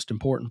the most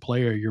important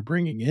player you're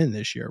bringing in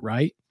this year,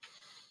 right?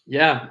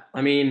 Yeah.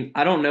 I mean,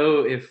 I don't know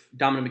if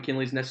Dominic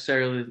McKinley's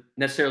necessarily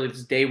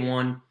this day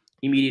one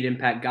immediate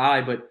impact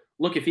guy, but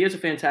look, if he has a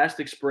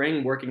fantastic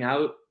spring working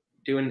out,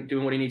 doing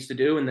what he needs to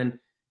do, and then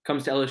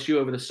comes to LSU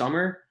over the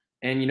summer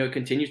and, you know,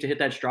 continues to hit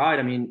that stride,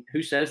 I mean,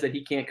 who says that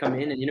he can't come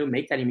in and, you know,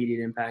 make that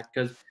immediate impact?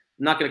 Because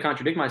I'm not going to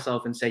contradict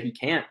myself and say he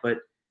can't, but,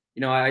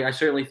 you know, I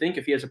certainly think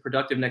if he has a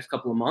productive next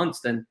couple of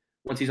months, then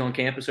once he's on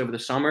campus over the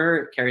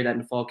summer, carry that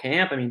into fall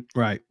camp. I mean,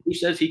 right. Who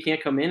says he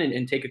can't come in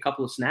and take a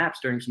couple of snaps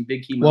during some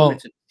big key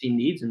moments if the team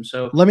needs him?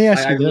 So let me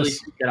ask you I really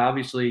this. think that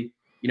obviously,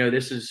 you know,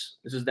 this is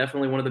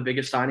definitely one of the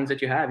biggest signings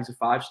that you have. He's a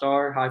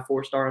 5-star, high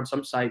 4-star on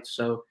some sites.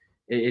 So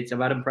it's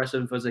about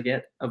impressive as it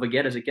gets.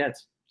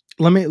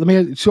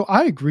 So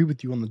I agree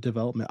with you on the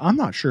development. I'm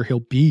not sure he'll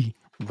be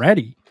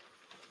ready,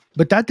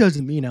 but that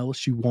doesn't mean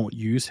LSU won't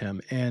use him.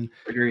 And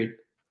agreed.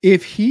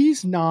 If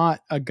he's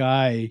not a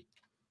guy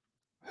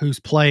who's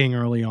playing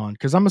early on,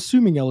 because I'm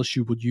assuming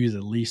LSU would use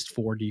at least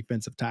 4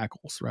 defensive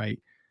tackles, right?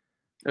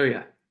 Oh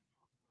yeah.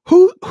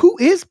 Who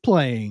is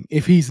playing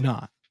if he's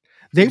not?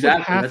 They would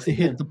have That's to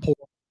hit the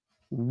portal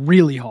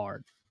really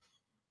hard.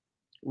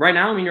 Right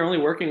now, I mean, you're only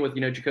working with,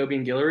 you know, Jacoby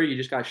and Guillory. You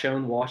just got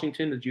shown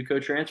Washington, the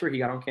JUCO transfer. He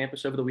got on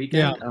campus over the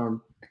weekend. Yeah.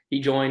 He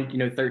joined, you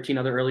know, 13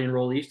 other early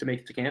enrollees to make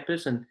it to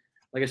campus. And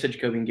like I said,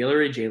 Jacoby and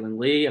Guillory, Jalen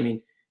Lee. I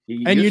mean,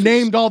 you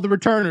named all the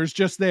returners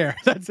just there.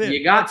 That's it.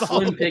 You got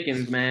slim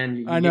pickings, man.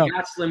 You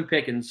got slim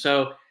pickings.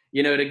 So,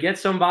 you know, to get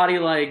somebody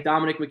like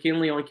Dominic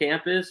McKinley on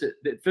campus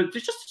for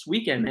just this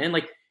weekend, man,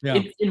 like,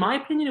 in my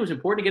opinion, it was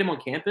important to get him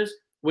on campus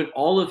when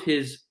all of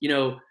his, you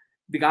know,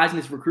 the guys in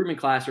this recruitment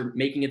class are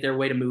making it their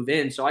way to move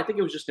in. So I think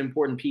it was just an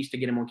important piece to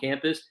get him on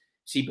campus,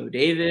 see Bo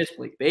Davis,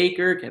 Blake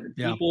Baker, Kevin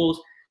Peoples,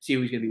 see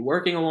who he's going to be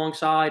working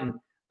alongside.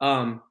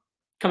 And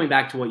coming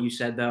back to what you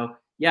said, though,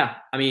 yeah,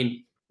 I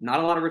mean, not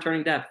a lot of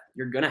returning depth.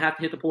 You're going to have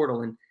to hit the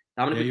portal. And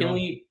Dominic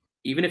McKinley,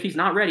 even if he's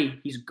not ready,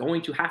 he's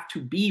going to have to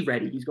be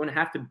ready. He's going to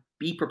have to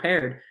be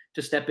prepared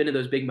to step into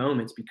those big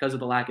moments because of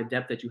the lack of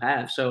depth that you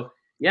have. So,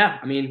 yeah,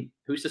 I mean,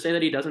 who's to say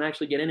that he doesn't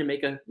actually get in and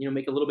make a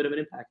little bit of an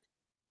impact?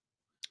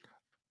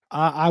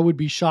 I would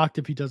be shocked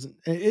if he doesn't,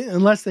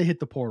 unless they hit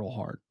the portal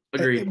hard.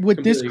 Agreed.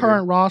 With this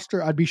current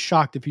roster, I'd be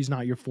shocked if he's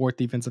not your 4th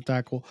defensive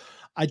tackle.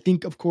 I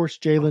think, of course,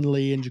 Jalen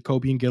Lee and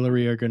Jacoby and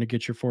Guillory are going to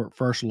get your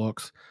first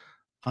looks.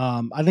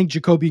 I think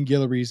Jacoby and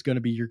Guillory is going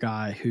to be your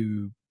guy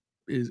who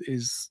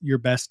is your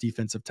best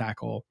defensive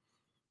tackle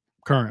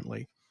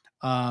currently.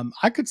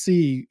 I could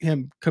see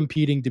him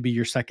competing to be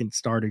your 2nd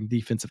starting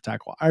defensive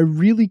tackle. I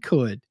really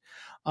could.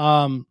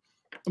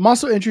 I'm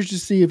also interested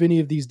to see if any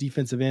of these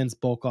defensive ends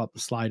bulk up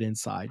and slide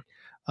inside.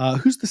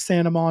 Who's the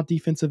Santa Monica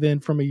defensive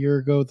end from a year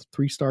ago, the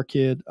 3-star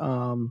kid?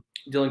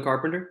 Dylan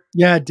Carpenter?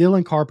 Yeah,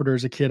 Dylan Carpenter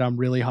is a kid I'm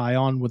really high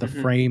on with a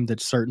frame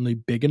that's certainly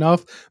big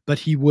enough, but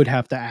he would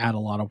have to add a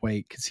lot of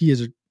weight because he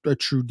is a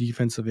true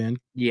defensive end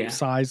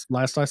size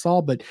last I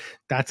saw. But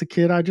that's a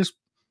kid I just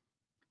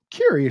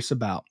curious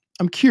about.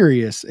 I'm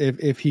curious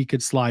if he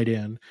could slide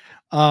in.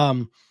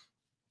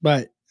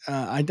 But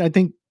I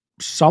think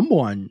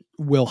someone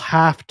will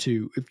have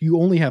to, if you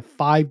only have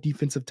 5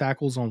 defensive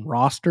tackles on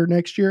roster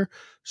next year,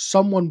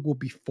 someone will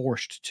be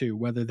forced to,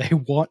 whether they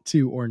want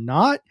to or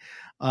not.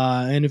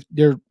 And if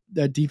they're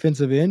a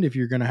defensive end, if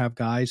you're going to have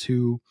guys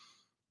who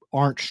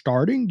aren't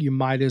starting, you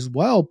might as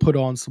well put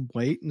on some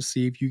weight and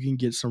see if you can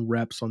get some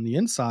reps on the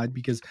inside.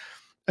 Because,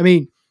 I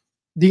mean,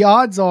 the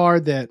odds are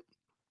that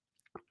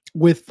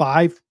with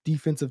 5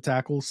 defensive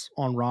tackles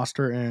on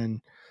roster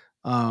and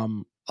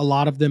a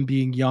lot of them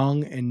being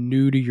young and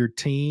new to your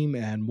team,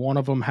 and one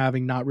of them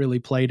having not really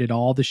played at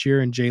all this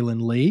year in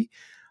Jalen Lee,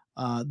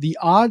 the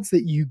odds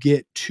that you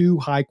get 2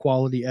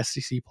 high-quality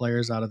SEC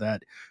players out of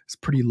that is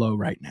pretty low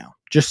right now,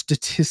 just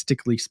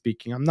statistically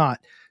speaking. I'm not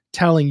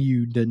telling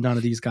you that none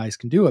of these guys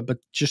can do it, but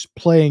just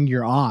playing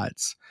your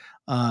odds,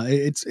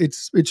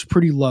 it's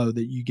pretty low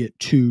that you get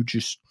 2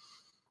 just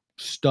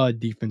stud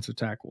defensive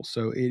tackles.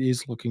 So it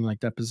is looking like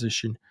that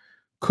position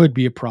could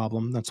be a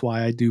problem. That's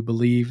why I do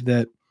believe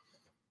that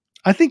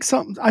I think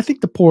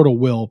the portal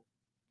will.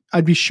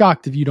 I'd be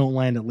shocked if you don't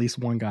land at least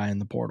one guy in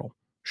the portal.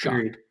 Shocked.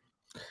 Agreed.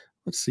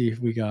 Let's see if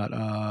we got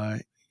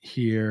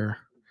here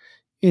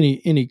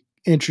any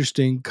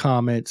interesting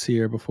comments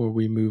here before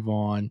we move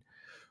on.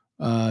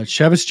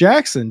 Chevis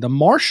Jackson, the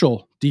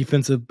Marshall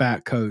defensive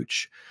back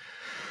coach.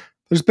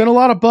 There's been a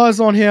lot of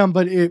buzz on him,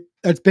 but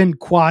it's been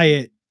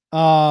quiet.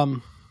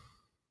 Been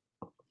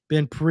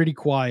pretty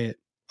quiet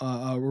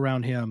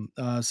around him.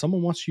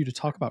 Someone wants you to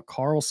talk about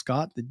Carl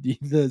Scott,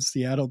 the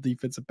Seattle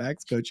defensive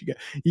backs coach.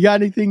 You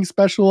got anything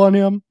special on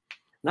him?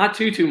 Not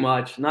too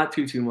much. Not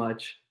too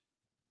much.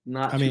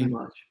 Not too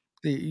much.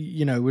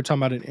 We're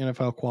talking about an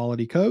NFL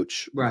quality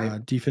coach.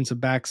 Right.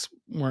 Defensive backs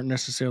weren't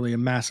necessarily a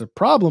massive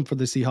problem for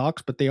the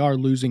Seahawks, but they are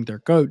losing their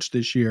coach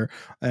this year,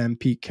 and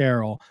Pete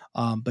Carroll.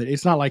 But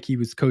it's not like he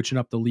was coaching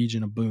up the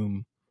Legion of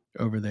Boom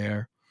over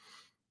there.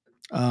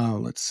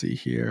 Let's see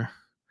here.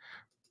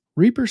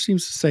 Reaper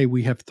seems to say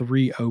we have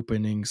 3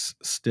 openings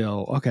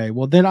still. Okay,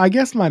 well then I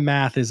guess my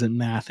math isn't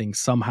mathing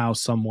somehow,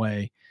 some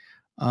way.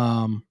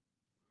 And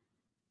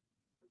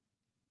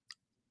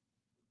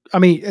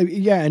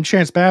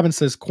Chance Babin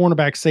says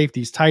cornerback,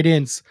 safeties, tight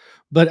ends,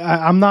 but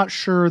I'm not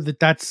sure that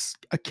that's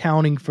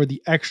accounting for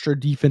the extra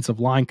defensive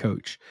line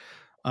coach.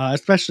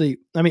 Especially,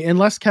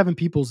 unless Kevin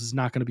Peoples is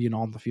not going to be an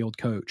on-the-field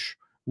coach,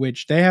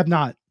 which they have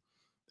not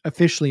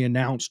officially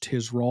announced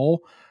his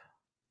role.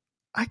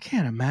 I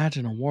can't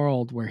imagine a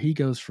world where he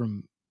goes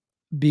from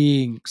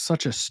being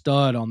such a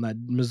stud on that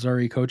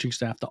Missouri coaching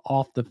staff to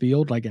off the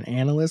field like an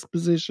analyst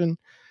position.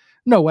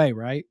 No way,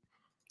 right?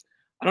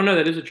 I don't know.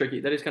 That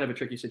is kind of a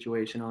tricky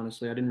situation,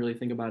 honestly. I didn't really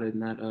think about it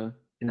in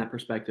that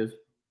perspective.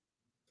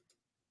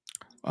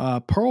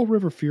 Pearl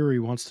River Fury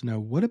wants to know,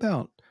 what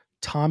about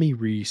Tommy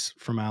Rees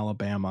from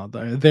Alabama,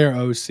 their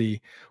OC?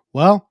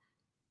 Well,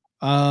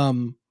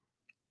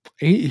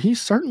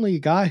 he's certainly a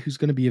guy who's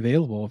going to be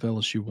available if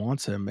LSU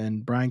wants him,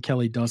 and Brian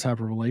Kelly does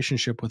have a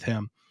relationship with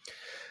him.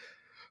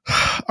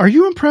 Are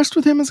you impressed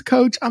with him as a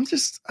coach? I'm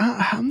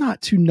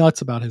not too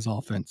nuts about his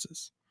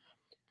offenses.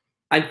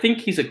 I think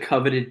he's a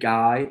coveted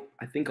guy.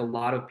 I think a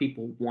lot of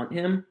people want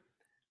him.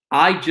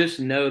 I just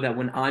know that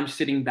when I'm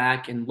sitting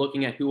back and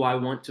looking at who I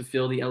want to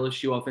fill the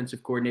LSU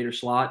offensive coordinator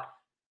slot,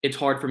 it's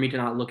hard for me to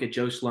not look at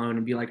Joe Sloan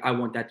and be like, I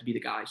want that to be the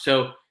guy.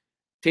 So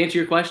to answer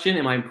your question,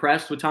 am I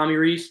impressed with Tommy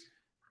Rees?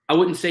 I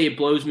wouldn't say it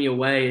blows me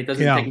away. It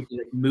doesn't technically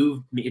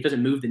move me. It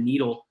doesn't move the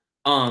needle.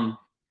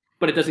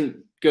 But it doesn't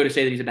go to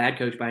say that he's a bad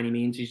coach by any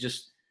means. He's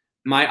just,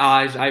 my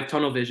eyes, I have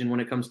tunnel vision when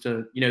it comes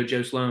to,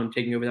 Joe Sloan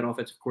taking over that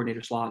offensive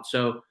coordinator slot.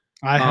 So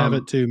I have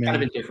it too, man.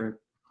 Kind of indifferent.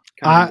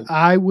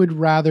 I would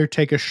rather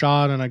take a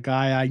shot on a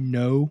guy I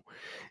know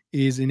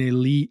is an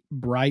elite,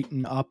 bright,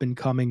 and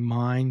up-and-coming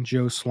mind,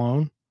 Joe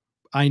Sloan.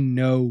 I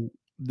know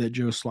that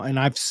Joe Sloan, and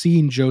I've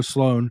seen Joe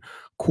Sloan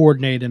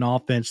coordinate an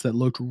offense that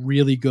looked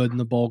really good in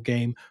the bowl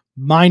game,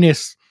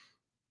 minus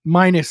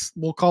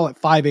we'll call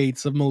it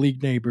 5/8 of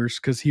Malik Neighbors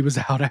because he was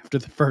out after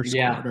the first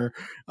quarter,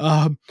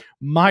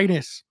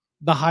 minus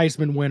the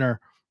Heisman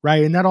winner,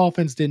 right? And that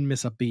offense didn't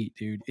miss a beat,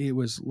 dude. It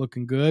was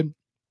looking good.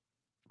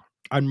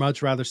 I'd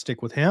much rather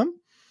stick with him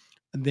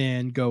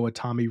than go a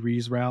Tommy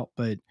Rees route,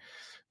 but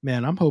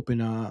man, I'm hoping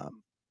that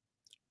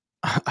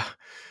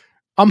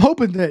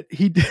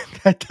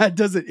that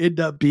doesn't end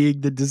up being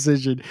the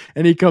decision,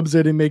 and he comes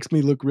in and makes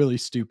me look really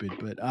stupid.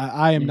 But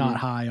I am not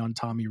high on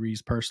Tommy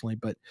Rees personally,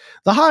 but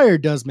the hire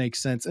does make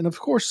sense. And of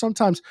course,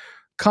 sometimes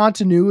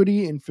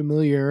continuity and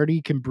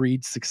familiarity can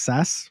breed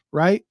success,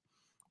 right?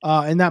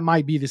 And that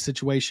might be the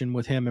situation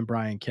with him and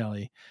Brian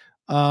Kelly.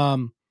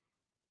 Got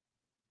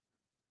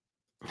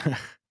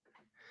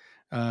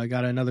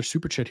another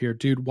super chat here,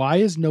 dude. Why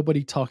is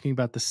nobody talking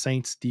about the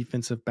Saints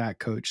defensive back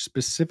coach,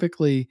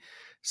 specifically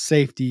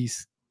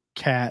safeties?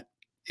 Cat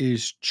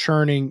is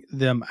churning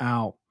them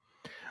out.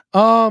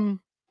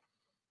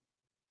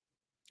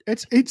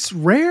 It's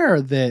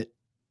rare that,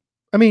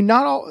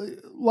 not a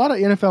lot of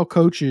NFL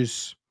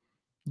coaches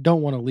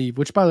don't want to leave.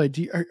 Which, by the way,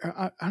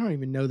 I don't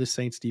even know the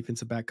Saints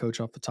defensive back coach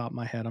off the top of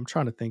my head. I'm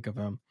trying to think of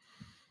him.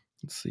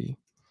 Let's see,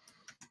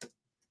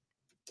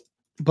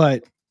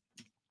 but.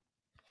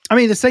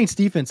 The Saints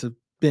defense have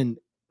been,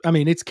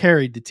 it's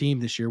carried the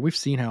team this year. We've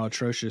seen how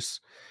atrocious,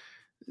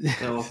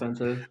 so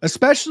offensive,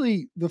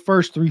 especially the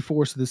first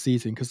 3/4 of the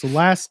season. Cause the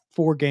last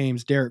 4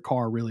 games, Derek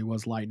Carr really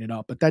was lighting it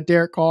up, but that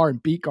Derek Carr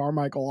and Pete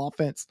Carmichael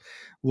offense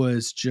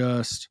was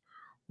just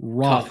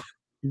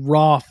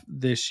rough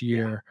this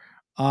year.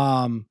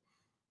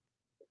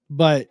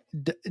 But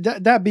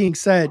that being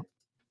said,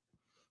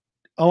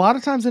 a lot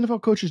of times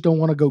NFL coaches don't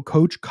want to go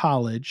coach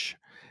college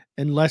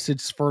unless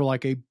it's for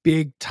like a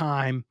big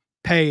time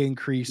pay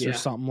increase or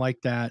something like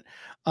that.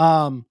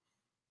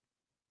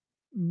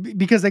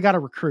 Because they got to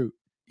recruit.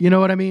 You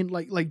know what I mean?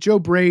 Like Joe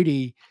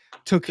Brady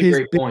took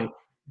his big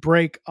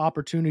break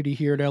opportunity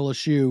here at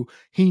LSU.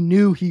 He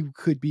knew he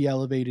could be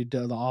elevated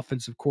to the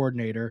offensive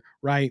coordinator,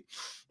 right?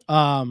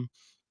 And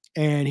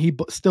he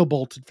still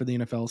bolted for the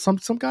NFL.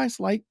 Some guys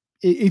like,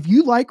 if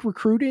you like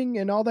recruiting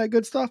and all that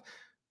good stuff,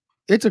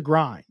 it's a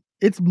grind.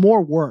 It's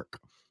more work.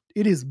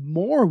 It is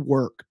more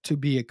work to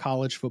be a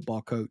college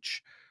football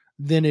coach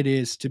than it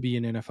is to be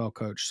an NFL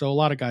coach. So a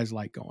lot of guys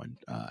like going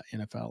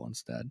NFL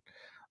instead.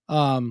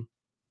 And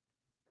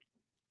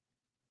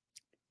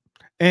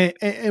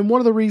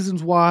one of the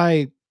reasons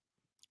why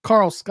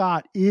Carl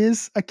Scott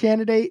is a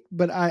candidate,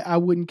 but I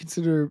wouldn't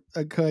consider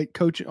a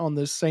coach on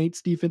the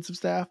Saints defensive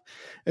staff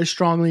as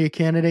strongly a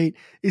candidate,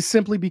 is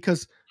simply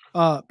because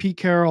Pete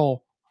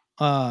Carroll,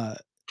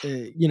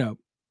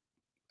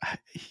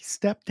 he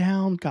stepped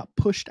down, got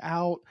pushed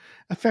out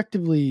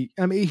effectively.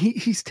 I mean,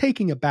 he's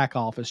taking a back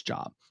office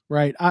job,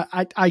 right?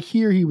 I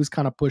hear he was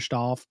kind of pushed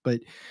off, but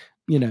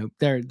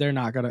they're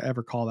not going to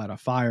ever call that a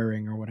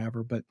firing or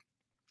whatever. But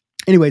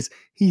anyways,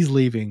 he's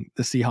leaving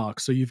the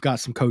Seahawks. So you've got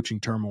some coaching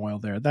turmoil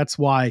there. That's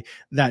why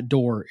that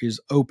door is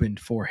opened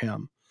for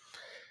him.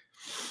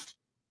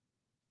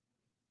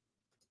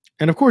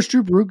 And of course,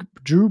 Drew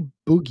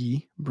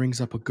Boogie brings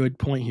up a good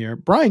point here.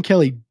 Brian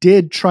Kelly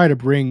did try to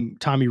bring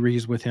Tommy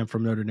Rees with him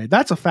from Notre Dame.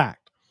 That's a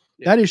fact.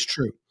 Yeah. That is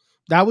true.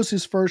 That was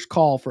his first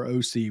call for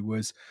OC,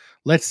 was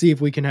let's see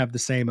if we can have the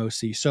same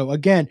OC. So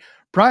again,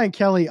 Brian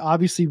Kelly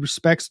obviously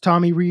respects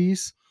Tommy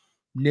Rees.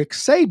 Nick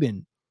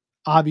Saban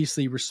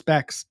obviously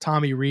respects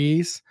Tommy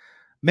Rees.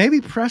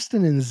 Maybe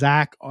Preston and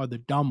Zack are the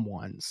dumb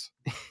ones.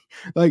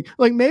 like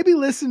maybe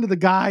listen to the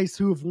guys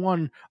who have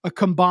won a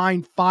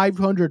combined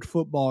 500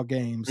 football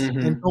games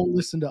and don't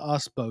listen to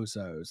us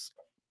bozos.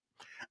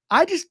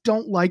 I just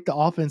don't like the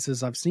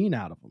offenses I've seen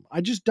out of him.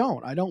 I just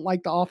don't. I don't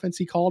like the offense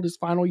he called his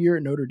final year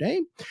at Notre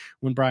Dame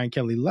when Brian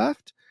Kelly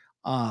left.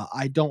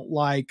 I don't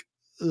like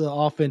the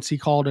offense he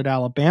called at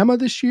Alabama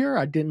this year.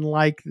 I didn't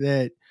like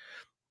that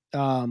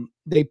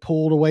they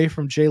pulled away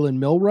from Jalen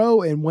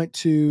Milroe and went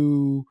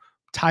to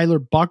Tyler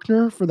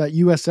Buckner for that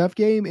USF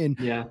game.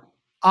 And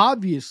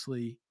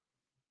obviously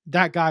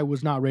that guy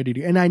was not ready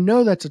to, and I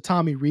know that's a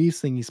Tommy Rees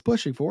thing he's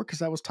pushing for, because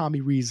that was Tommy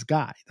Rees'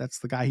 guy. That's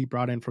the guy he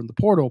brought in from the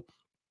portal.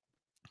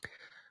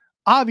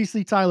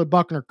 Obviously Tyler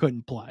Buckner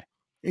couldn't play.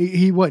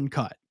 He wasn't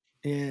cut.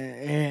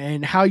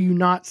 And how you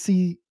not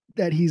see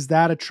that he's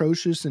that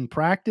atrocious in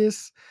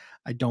practice,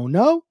 I don't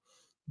know,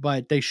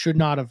 but they should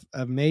not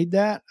have made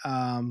that.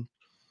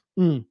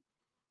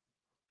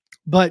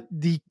 But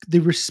the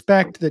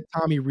respect that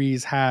Tommy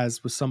Rees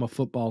has with some of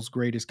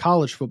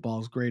college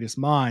football's greatest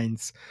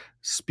minds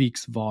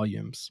speaks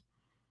volumes.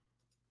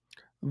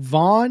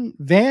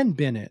 Van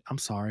Bennett. I'm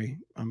sorry.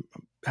 I'm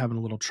having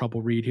a little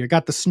trouble read here.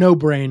 Got the snow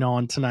brain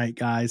on tonight,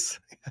 guys.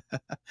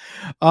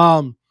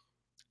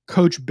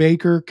 Coach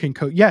Baker can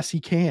coach. Yes,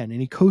 he can.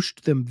 And he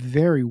coached them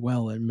very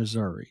well in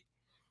Missouri.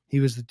 He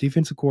was the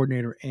defensive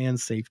coordinator and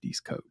safeties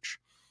coach.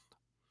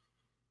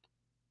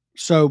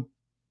 So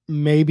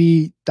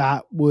maybe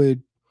that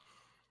would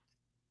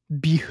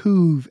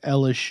behoove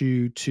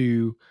LSU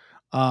to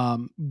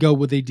go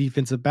with a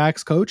defensive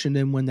backs coach. And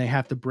then when they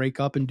have to break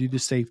up and do the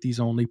safeties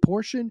only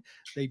portion,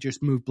 they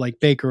just move Blake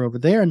Baker over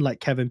there and let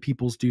Kevin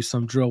Peoples do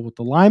some drill with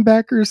the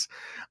linebackers.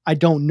 I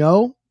don't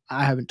know.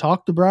 I haven't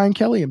talked to Brian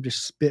Kelly. I'm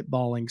just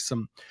spitballing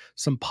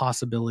some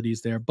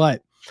possibilities there,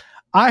 but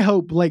I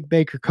hope Blake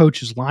Baker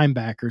coaches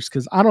linebackers,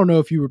 because I don't know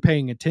if you were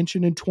paying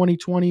attention in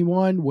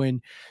 2021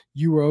 when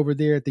you were over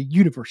there at the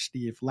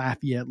University of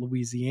Lafayette,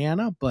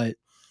 Louisiana, but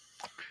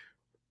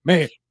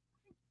man,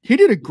 he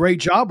did a great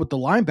job with the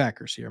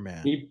linebackers here,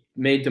 man. He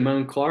made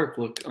Damone Clark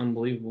look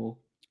unbelievable.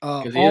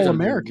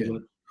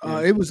 All-American.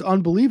 It was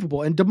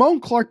unbelievable. And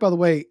Damone Clark, by the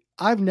way,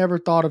 I've never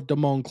thought of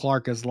Damone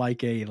Clark as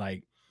like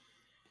a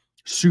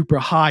super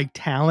high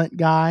talent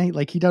guy.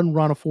 Like, he doesn't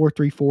run a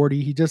 4.3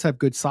 40. He does have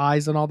good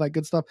size and all that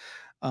good stuff.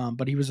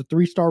 But he was a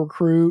 3-star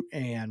recruit,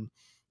 and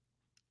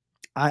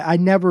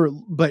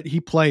but he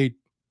played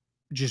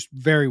just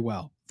very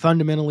well,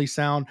 fundamentally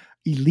sound,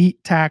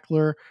 elite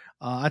tackler.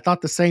 I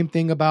thought the same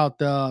thing about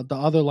the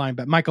other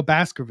linebacker, Michael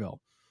Baskerville.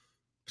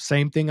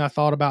 Same thing I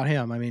thought about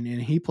him. I mean,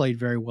 and he played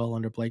very well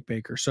under Blake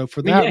Baker. So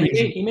for that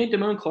reason, he made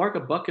Damone Clark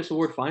a Butkus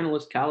Award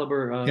finalist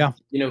caliber,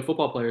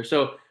 football player.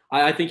 So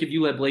I think if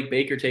you let Blake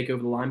Baker take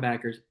over the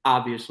linebackers,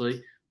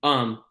 obviously,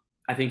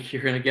 I think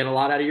you're going to get a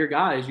lot out of your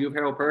guys. You have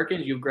Harold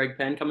Perkins, you have Greg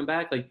Penn coming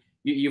back. Like,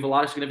 you have a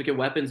lot of significant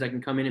weapons that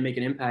can come in and make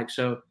an impact.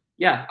 So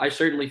yeah, I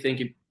certainly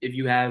think if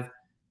you have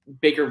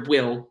Baker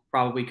will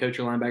probably coach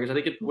your linebackers. I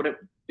think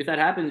if that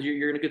happens,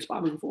 you're in a good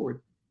spot moving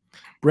forward.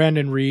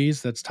 Brandon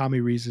Rees, that's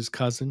Tommy Rees'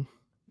 cousin.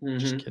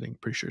 Just kidding.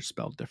 Pretty sure it's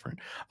spelled different.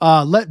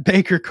 Let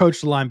Baker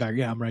coach the linebacker.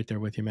 Yeah, I'm right there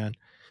with you, man.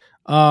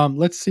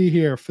 Let's see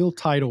here. Phil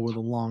Title with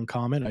a long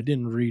comment. I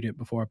didn't read it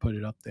before I put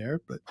it up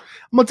there, but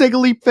I'm going to take a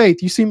leap of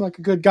faith. You seem like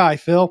a good guy,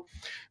 Phil.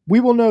 We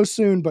will know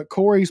soon, but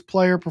Corey's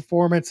player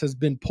performance has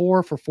been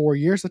poor for 4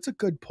 years. That's a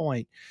good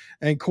point.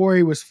 And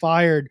Corey was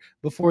fired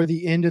before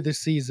the end of the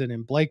season,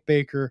 and Blake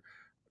Baker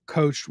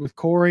coached with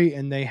Corey,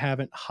 and they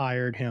haven't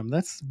hired him.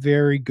 That's a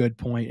very good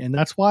point. And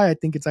that's why I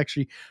think it's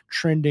actually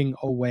trending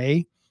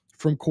away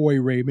from Corey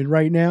Raymond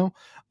right now.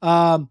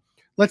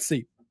 Let's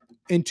see.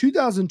 In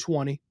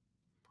 2020,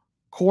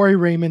 Corey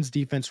Raymond's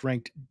defense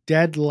ranked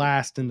dead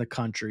last in the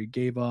country,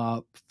 gave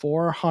up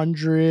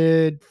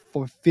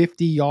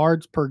 450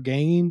 yards per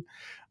game.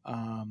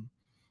 And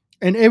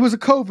it was a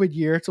COVID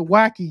year. It's a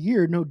wacky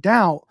year, no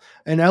doubt.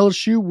 And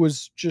LSU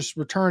was just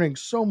returning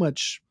so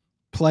much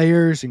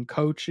players and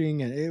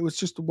coaching, and it was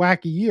just a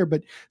wacky year,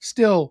 but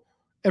still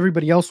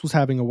everybody else was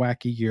having a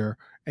wacky year,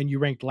 and you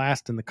ranked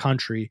last in the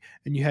country,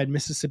 and you had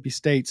Mississippi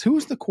State's. Who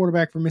was the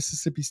quarterback for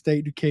Mississippi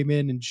State who came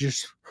in and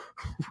just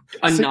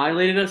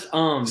annihilated us?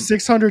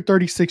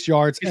 636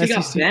 yards. He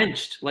got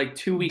benched like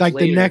 2 weeks like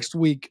later. The next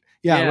week.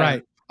 Yeah,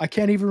 right. I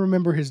can't even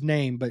remember his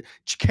name, but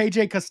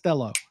KJ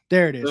Costello.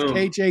 There it is. Boom.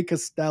 KJ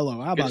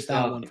Costello. How about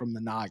that one from the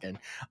noggin?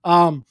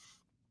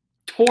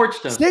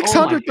 Torched us.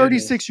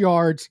 636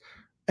 yards.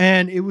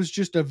 And it was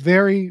just a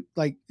very,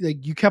 like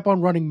you kept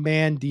on running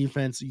man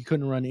defense. You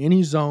couldn't run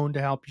any zone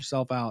to help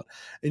yourself out.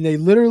 And they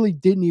literally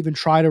didn't even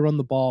try to run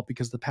the ball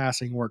because the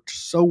passing worked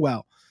so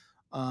well.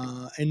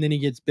 And then he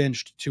gets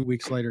benched 2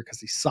 weeks later because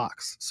he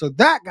sucks. So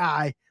that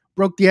guy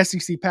broke the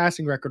SEC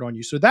passing record on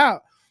you. So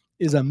that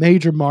is a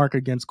major mark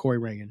against Corey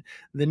Raymond.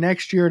 The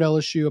next year at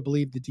LSU, I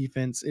believe the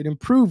defense, it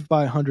improved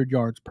by 100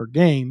 yards per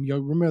game. You'll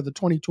remember the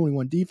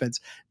 2021 defense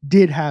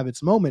did have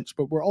its moments,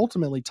 but we're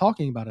ultimately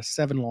talking about a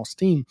 7-loss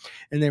team,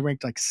 and they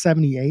ranked like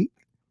 78th,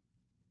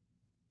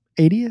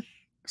 80th,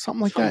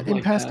 something like that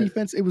in pass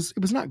defense. It was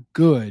not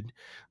good,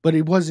 but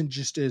it wasn't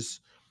just as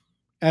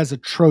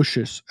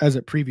atrocious as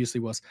it previously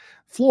was.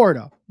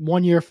 Florida,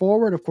 1 year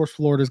forward. Of course,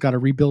 Florida's got a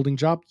rebuilding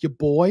job. Your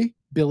boy,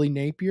 Billy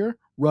Napier,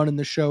 running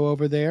the show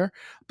over there,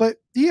 but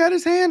he had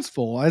his hands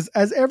full, as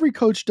every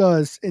coach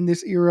does in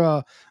this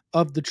era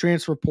of the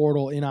transfer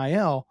portal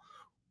NIL,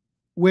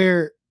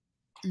 where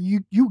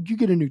you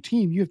get a new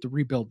team, you have to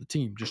rebuild the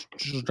team. Just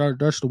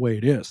that's the way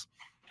it is.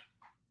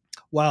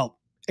 Well,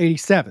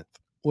 87th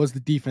was the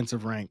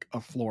defensive rank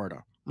of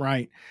Florida,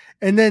 right?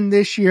 And then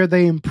this year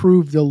they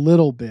improved a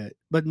little bit,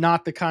 but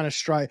not the kind of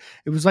stride.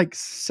 It was like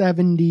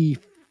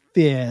 75th,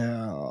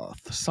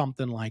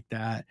 something like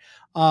that.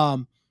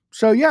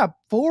 So yeah,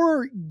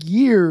 4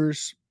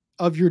 years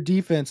of your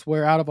defense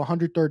where out of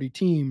 130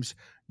 teams,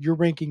 you're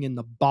ranking in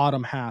the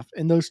bottom half.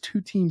 And those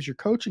two teams you're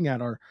coaching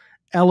at are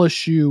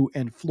LSU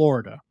and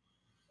Florida.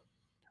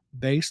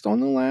 Based on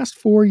the last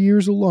 4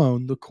 years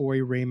alone, the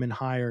Corey Raymond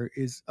hire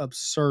is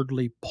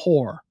absurdly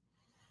poor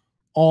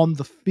on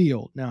the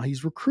field. Now,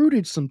 he's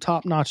recruited some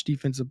top-notch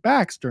defensive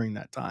backs during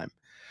that time.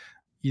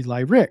 Eli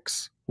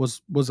Ricks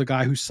was a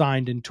guy who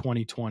signed in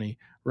 2020,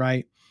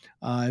 right?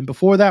 And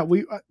before that,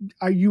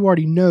 you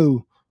already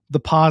know the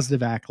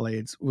positive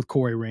accolades with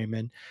Corey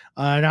Raymond.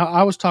 And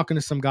I was talking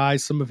to some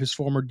guys, some of his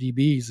former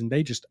DBs, and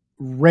they just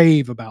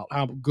rave about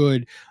how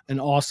good and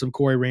awesome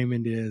Corey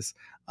Raymond is.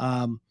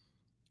 And,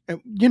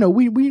 you know,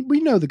 we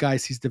know the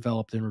guys he's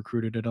developed and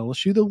recruited at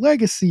LSU. The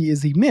legacy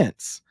is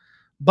immense.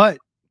 But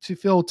to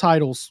Phil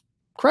Title's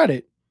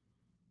credit,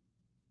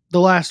 the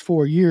last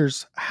 4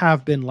 years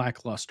have been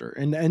lackluster.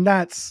 And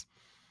that's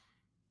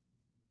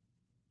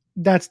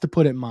to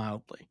put it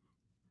mildly.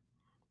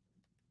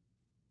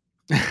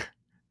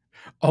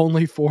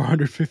 Only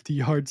 450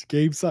 yards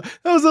game. So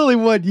that was only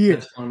 1 year.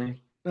 That's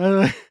funny.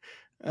 That's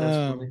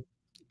funny.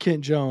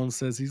 Kent Jones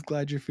says he's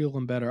glad you're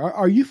feeling better.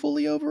 Are you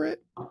fully over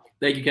it?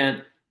 Thank you,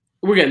 Kent.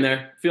 We're getting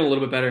there. Feeling a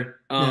little bit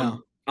better. Yeah.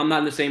 I'm not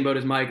in the same boat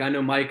as Mike. I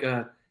know Mike.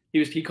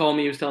 He called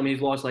me. He was telling me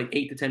he's lost like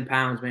 8 to 10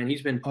 pounds. Man,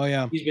 he's been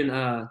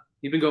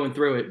going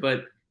through it.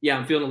 But yeah,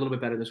 I'm feeling a little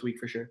bit better this week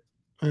for sure.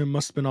 It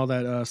must have been all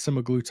that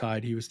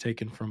semaglutide he was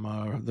taking from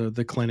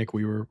the clinic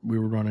we were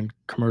running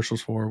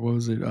commercials for. What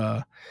was it?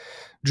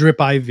 Drip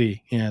IV.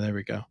 Yeah, there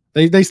we go.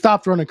 They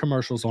stopped running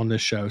commercials on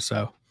this show,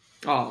 so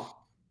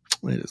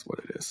it is what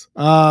it is.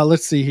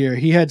 Let's see here.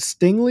 He had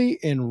Stingley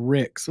and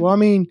Ricks. Well, I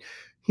mean,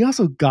 he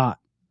also got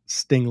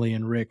Stingley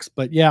and Ricks,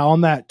 but yeah,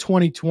 on that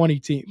 2020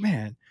 team,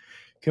 man.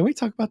 Can we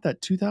talk about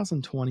that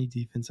 2020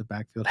 defensive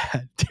backfield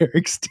had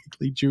Derek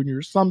Stingley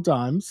Jr.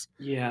 sometimes?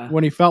 Yeah.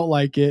 When he felt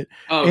like it.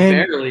 Oh,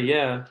 barely,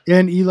 yeah.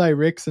 And Eli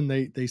Ricks, and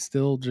they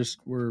still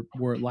just were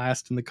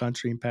last in the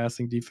country in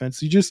passing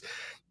defense. You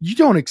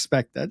don't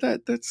expect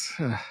that. That's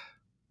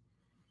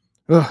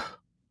let's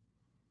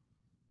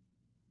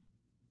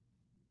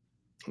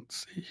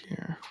see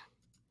here.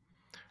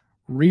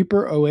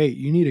 Reaper 08,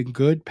 you need a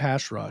good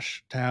pass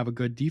rush to have a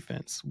good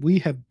defense. We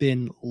have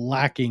been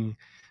lacking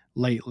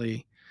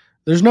lately.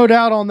 There's no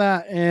doubt on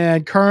that.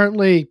 And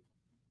currently,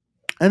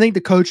 I think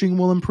the coaching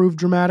will improve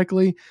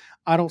dramatically.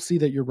 I don't see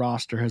that your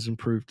roster has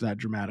improved that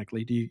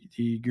dramatically. Do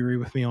you agree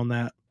with me on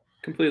that?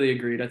 Completely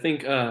agreed. I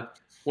think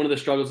one of the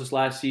struggles this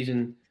last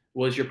season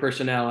was your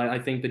personnel. I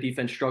think the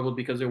defense struggled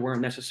because there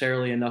weren't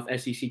necessarily enough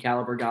SEC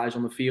caliber guys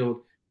on the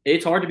field.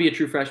 It's hard to be a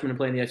true freshman and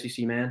play in the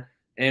SEC, man.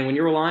 And when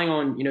you're relying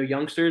on,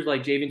 youngsters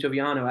like Javian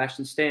Toviano,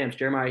 Ashton Stamps,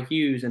 Jeremiah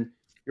Hughes, and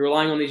you're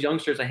relying on these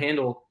youngsters to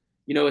handle,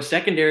 a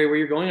secondary where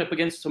you're going up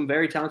against some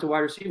very talented wide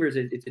receivers,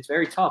 it's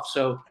very tough.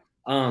 So,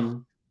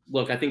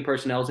 look, I think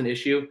personnel is an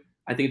issue.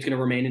 I think it's going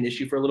to remain an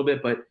issue for a little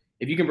bit, but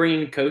if you can bring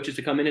in coaches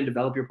to come in and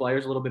develop your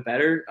players a little bit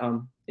better,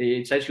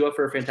 it sets you up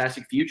for a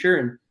fantastic future.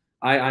 And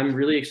I'm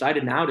really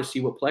excited now to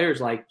see what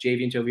players like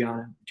Javian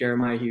Toviano,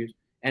 Jeremiah Hughes,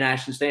 and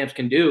Ashton Stamps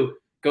can do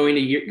going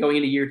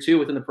into year 2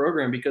 within the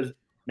program, because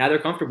now they're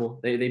comfortable.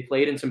 They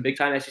played in some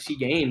big-time SEC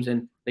games,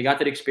 and they got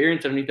that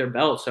experience underneath their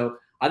belt. So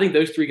I think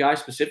those 3 guys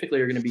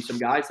specifically are going to be some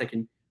guys that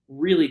can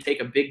really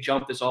take a big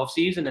jump this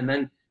offseason, and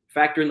then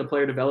factor in the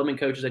player development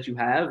coaches that you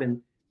have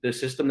and the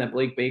system that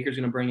Blake Baker's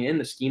going to bring in,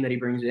 the scheme that he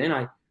brings in.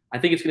 I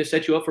think it's going to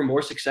set you up for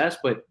more success,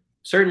 but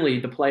certainly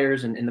the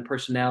players and the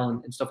personnel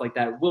and stuff like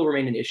that will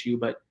remain an issue.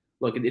 But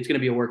look, it's going to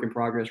be a work in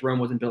progress. Rome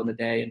wasn't built in a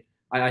day,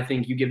 and I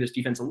think you give this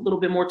defense a little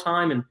bit more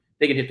time, and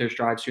they can hit their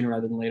stride sooner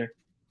rather than later.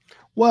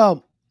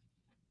 Well,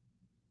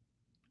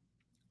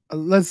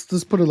 let's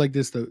put it like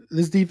this, though.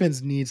 This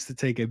defense needs to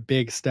take a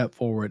big step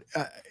forward.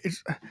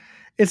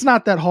 It's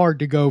not that hard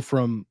to go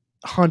from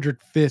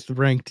 105th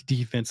ranked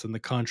defense in the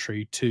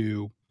country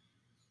to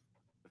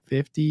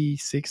 50,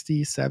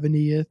 60,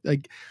 70th.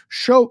 Like,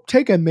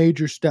 take a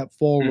major step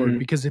forward,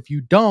 because if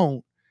you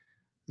don't,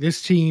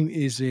 this team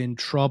is in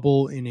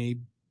trouble in a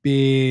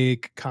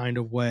big kind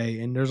of way.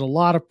 And there's a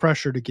lot of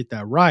pressure to get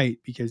that right,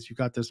 because you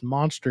got this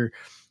monster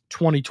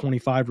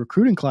 2025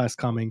 recruiting class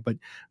coming, but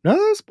none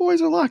of those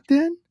boys are locked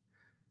in.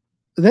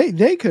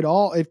 They could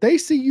all, if they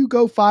see you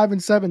go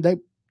 5-7,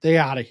 they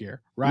out of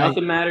here, right?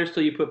 Nothing matters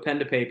till you put pen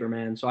to paper,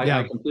 man. So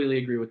I completely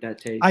agree with that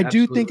take. I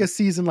do think a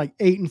season like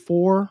 8-4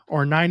 or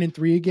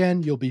 9-3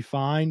 again, you'll be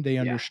fine. They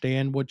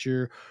understand what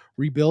you're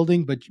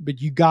rebuilding,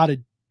 but you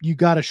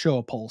gotta show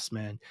a pulse,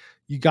 man.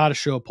 You gotta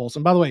show a pulse.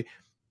 And by the way,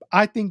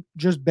 I think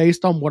just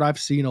based on what I've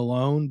seen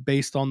alone,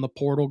 based on the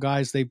portal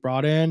guys they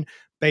brought in,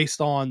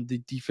 based on the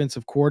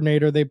defensive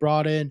coordinator they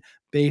brought in,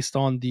 based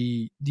on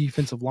the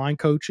defensive line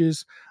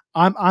coaches,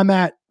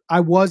 I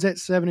was at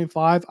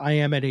 7-5. I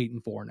am at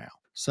 8-4 now.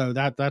 So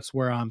that's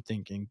where I'm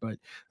thinking, but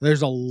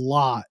there's a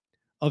lot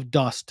of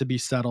dust to be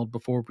settled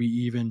before we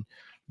even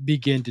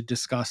begin to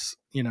discuss,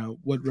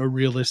 what a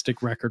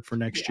realistic record for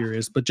next year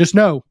is. But just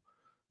know,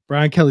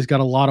 Brian Kelly's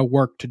got a lot of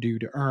work to do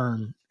to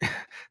earn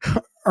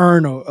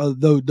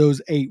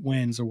those 8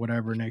 wins or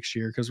whatever next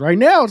year. Because right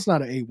now it's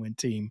not an 8-win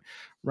team.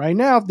 Right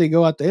now, if they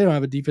go out there, they don't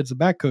have a defensive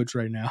back coach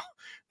right now.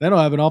 They don't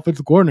have an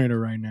offensive coordinator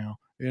right now.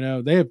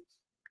 They have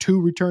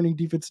 2 returning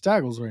defensive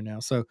tackles right now.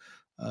 So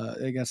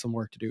they got some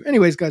work to do.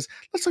 Anyways, guys,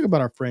 let's talk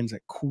about our friends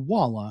at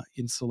Koala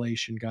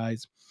Insulation,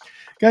 guys.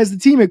 Guys, the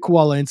team at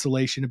Koala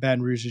Insulation in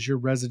Baton Rouge is your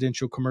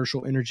residential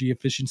commercial energy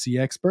efficiency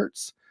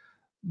experts.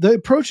 The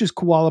approach is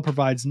Koala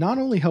provides not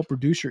only help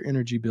reduce your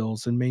energy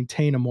bills and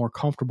maintain a more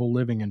comfortable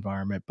living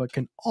environment, but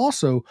can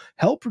also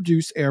help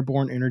reduce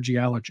airborne energy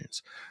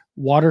allergens,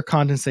 water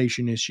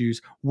condensation issues,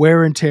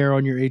 wear and tear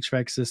on your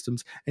HVAC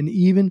systems, and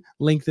even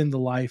lengthen the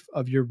life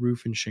of your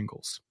roof and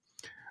shingles.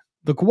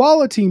 The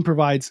Koala team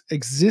provides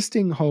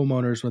existing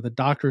homeowners with a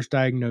doctor's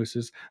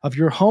diagnosis of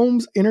your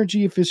home's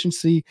energy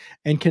efficiency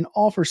and can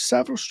offer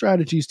several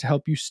strategies to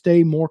help you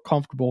stay more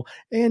comfortable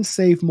and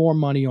save more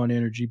money on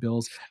energy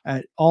bills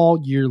all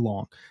year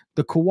long.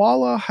 The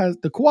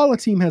Koala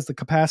team has the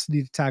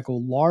capacity to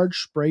tackle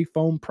large spray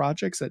foam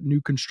projects at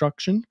new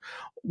construction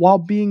while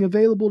being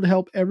available to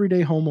help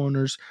everyday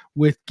homeowners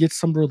get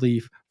some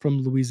relief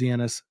from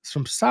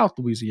South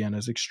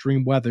Louisiana's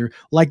extreme weather,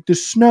 like the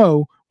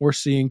snow we're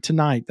seeing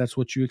tonight. That's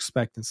what you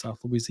expect in South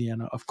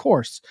Louisiana, of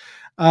course.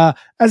 As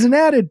an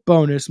added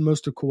bonus,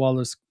 most of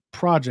Koala's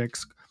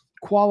projects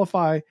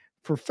qualify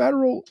for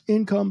federal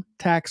income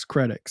tax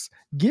credits.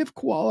 Give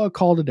Koala a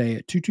call today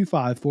at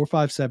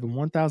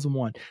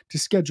 225-457-1001 to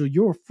schedule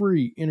your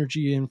free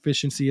energy and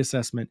efficiency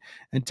assessment,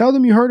 and tell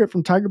them you heard it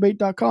from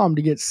TigerBait.com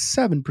to get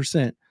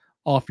 7%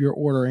 off your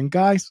order. And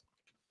guys,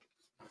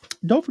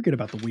 don't forget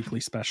about the weekly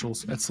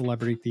specials at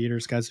Celebrity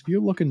Theaters, guys. If you're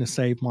looking to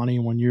save money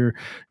on your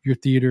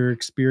theater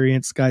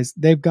experience, guys,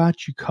 they've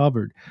got you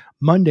covered.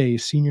 Monday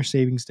is Senior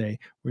Savings Day,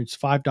 where it's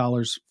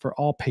 $5 for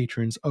all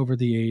patrons over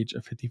the age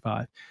of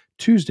 55.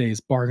 Tuesday is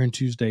Bargain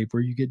Tuesday,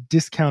 where you get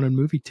discounted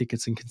movie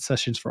tickets and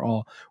concessions for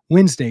all.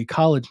 Wednesday,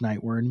 College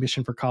Night, where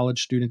admission for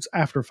college students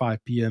after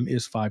 5 p.m.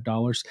 is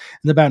 $5. And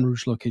the Baton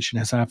Rouge location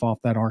has half off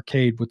that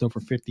arcade with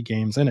over 50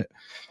 games in it.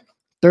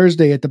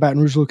 Thursday at the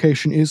Baton Rouge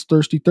location is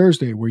Thirsty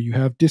Thursday, where you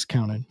have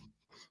discounted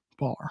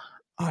bar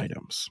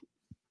items.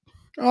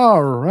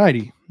 All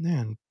righty,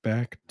 and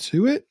back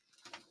to it.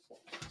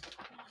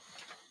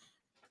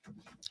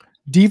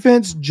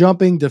 Defense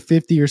jumping to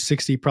 50 or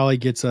 60 probably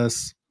gets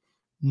us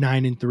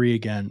 9-3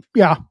 again.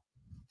 Yeah,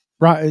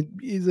 right.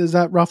 Is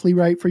that roughly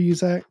right for you,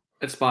 Zach?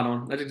 That's spot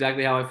on. That's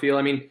exactly how I feel.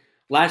 I mean,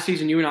 last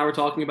season you and I were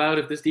talking about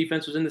if this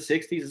defense was in the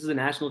 60s, this is a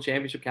national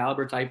championship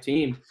caliber type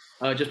team,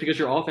 just because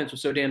your offense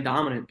was so damn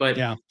dominant. But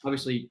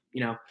obviously,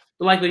 the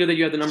likelihood that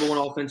you have the number 1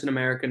 offense in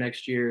America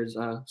next year is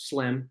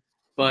slim.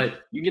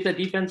 But you get that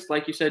defense,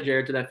 like you said,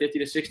 Jared, to that 50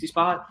 to 60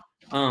 spot.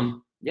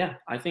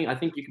 I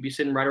think you could be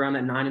sitting right around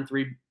that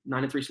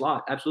 9-3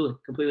 slot. Absolutely,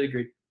 completely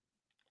agree.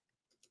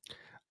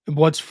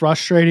 What's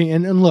frustrating,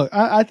 and look,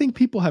 I think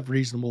people have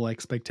reasonable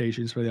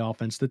expectations for the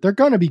offense that they're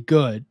going to be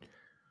good,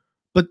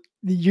 but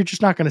you're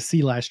just not going to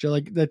see last year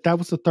like that. That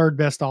was the 3rd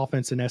best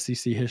offense in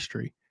SEC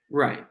history,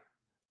 right?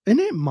 Isn't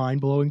it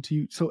mind blowing to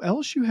you? So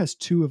LSU has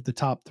 2 of the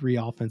top 3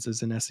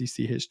 offenses in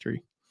SEC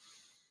history,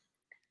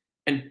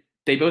 and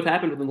they both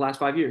happened within the last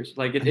 5 years.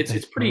 Like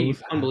it's pretty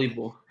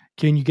unbelievable.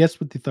 Can you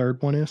guess what the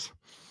 3rd one is?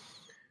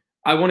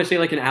 I want to say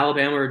like an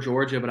Alabama or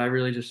Georgia, but I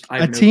really just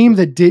a team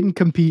that didn't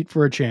compete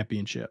for a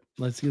championship.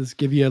 Let's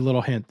give you a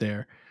little hint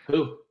there.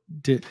 Who?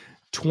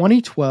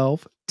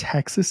 2012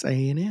 Texas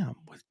A&M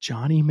with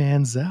Johnny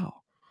Manziel.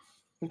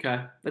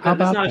 Okay, that's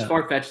not as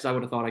far fetched as I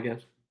would have thought, I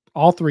guess.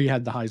 All 3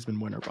 had the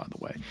Heisman winner, by the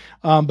way.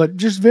 But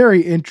just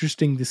very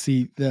interesting to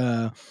see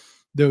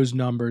those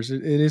numbers.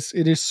 It is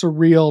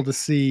surreal to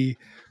see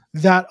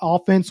that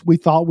offense we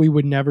thought we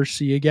would never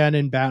see again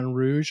in Baton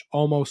Rouge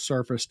almost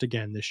surfaced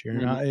again this year.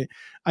 Mm-hmm. And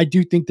I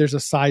do think there's a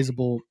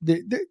sizable,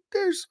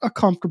 there's a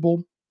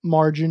comfortable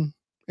margin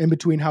in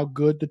between how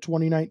good the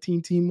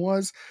 2019 team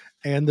was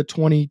and the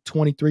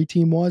 2023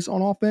 team was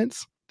on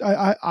offense.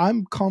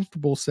 I'm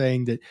comfortable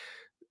saying that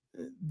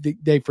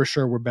they for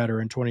sure were better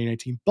in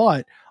 2019,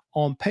 but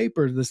on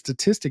paper, the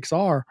statistics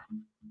are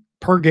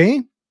per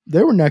game,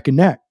 they were neck and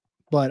neck.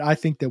 But I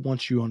think that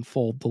once you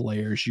unfold the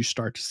layers, you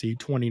start to see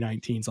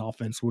 2019's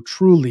offense will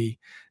truly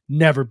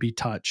never be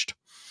touched.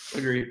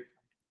 Agreed.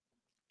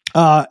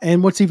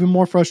 And what's even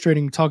more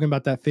frustrating, talking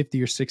about that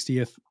 50 or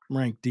 60th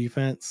ranked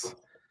defense,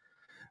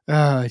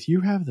 if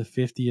you have the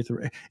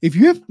 50th,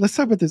 let's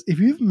talk about this. If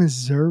you have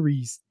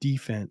Missouri's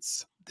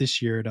defense this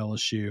year at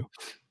LSU,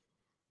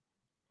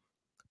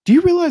 do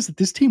you realize that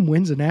this team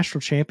wins a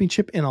national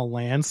championship in a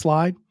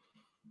landslide?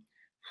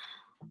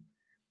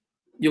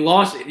 You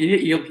lost.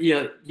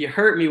 You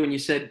hurt me when you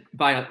said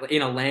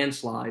in a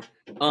landslide.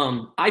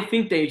 I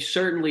think they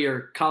certainly are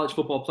a college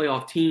football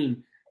playoff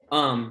team.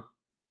 And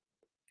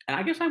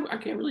I guess I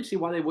can't really see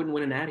why they wouldn't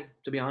win a natty,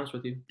 to be honest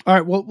with you. All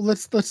right, well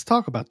let's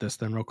talk about this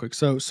then real quick.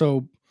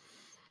 So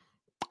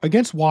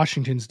against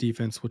Washington's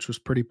defense, which was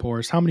pretty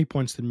porous, how many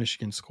points did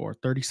Michigan score?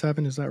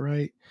 37, is that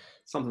right?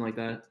 Something like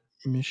that.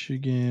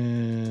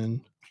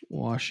 Michigan,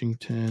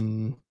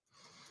 Washington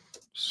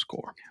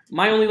score.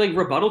 My only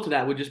rebuttal to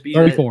that would just be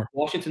 34. That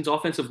Washington's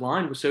offensive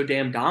line was so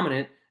damn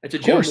dominant. It's a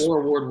Joe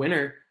Moore Award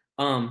winner.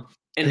 And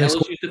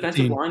LSU's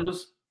defensive line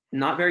was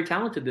not very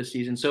talented this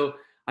season. So,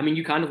 I mean,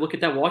 you kind of look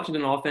at that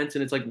Washington offense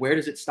and it's like, where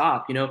does it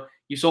stop?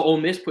 You saw Ole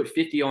Miss put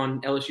 50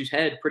 on LSU's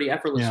head pretty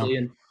effortlessly. Yeah.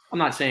 And I'm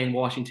not saying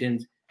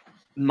Washington's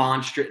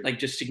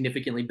just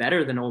significantly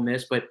better than Ole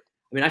Miss, but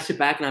I mean, I sit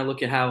back and I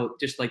look at how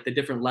just like the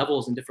different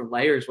levels and different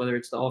layers, whether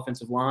it's the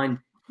offensive line,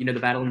 the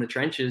battle in the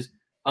trenches.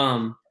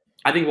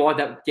 I think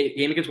that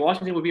game against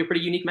Washington would be a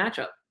pretty unique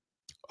matchup.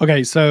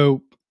 Okay,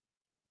 so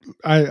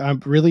I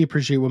really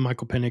appreciate what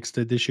Michael Penix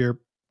did this year.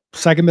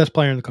 2nd best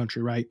player in the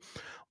country, right?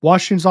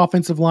 Washington's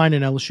offensive line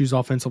and LSU's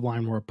offensive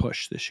line were a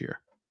push this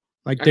year.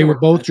 Like they were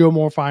both Joe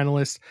Moore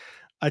finalists.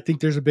 I think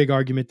there's a big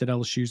argument that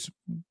LSU's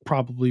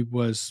probably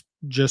was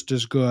just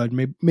as good,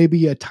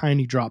 maybe a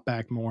tiny drop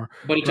back more.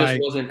 But it just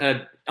wasn't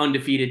an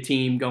undefeated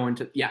team going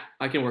to – yeah,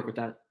 I can work with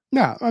that.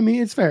 No, I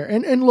mean, it's fair.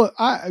 And look,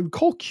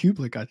 Cole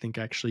Kublik, I think,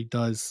 actually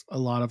does a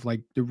lot of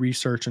like the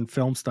research and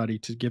film study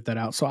to give that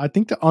out. So I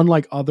think that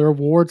unlike other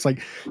awards,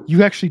 like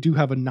you actually do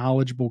have a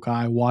knowledgeable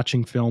guy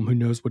watching film who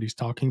knows what he's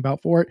talking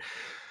about for it.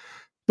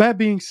 That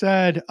being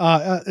said,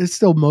 it's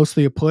still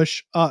mostly a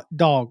push.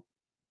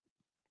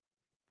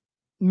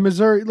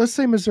 Missouri, let's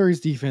say Missouri's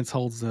defense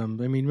holds them.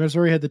 I mean,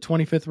 Missouri had the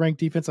 25th ranked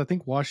defense. I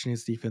think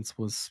Washington's defense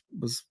was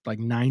like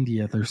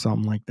 90th or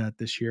something like that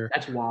this year.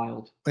 That's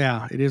wild.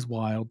 Yeah, it is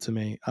wild to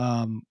me.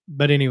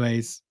 But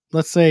anyways,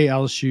 let's say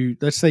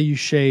you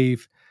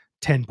shave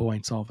 10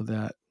 points off of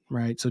that,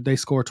 right? So they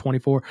score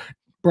 24.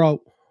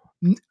 Bro,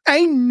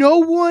 ain't no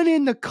one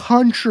in the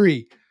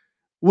country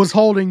was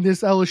holding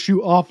this LSU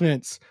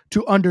offense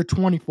to under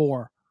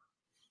 24.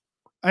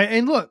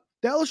 And look,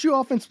 the LSU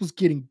offense was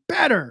getting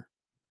better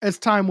as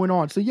time went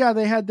on. So yeah,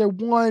 they had their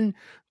one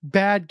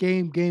bad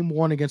game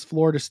 1 against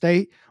Florida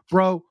State.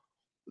 Bro,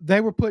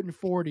 they were putting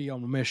 40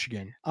 on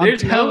Michigan.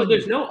 There's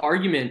no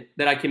argument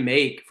that I can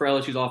make for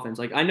LSU's offense.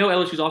 Like I know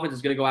LSU's offense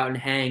is going to go out and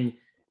hang,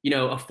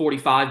 a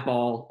 45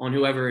 ball on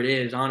whoever it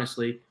is,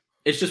 honestly.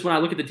 It's just when I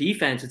look at the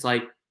defense, it's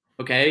like,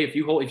 okay, if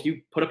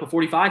you put up a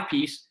 45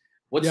 piece,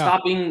 what's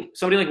stopping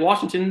somebody like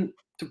Washington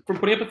from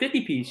putting up a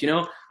 50 piece?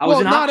 Not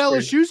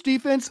LSU's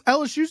defense.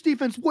 LSU's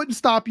defense wouldn't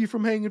stop you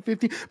from hanging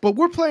 50, but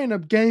we're playing a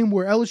game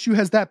where LSU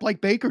has that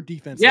Blake Baker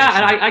defense. Yeah,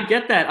 and I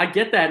get that.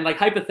 And like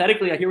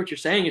hypothetically, I hear what you're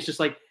saying. It's just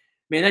like,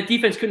 man, that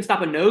defense couldn't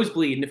stop a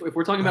nosebleed. And if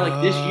we're talking about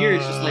like this year,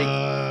 it's just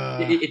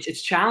like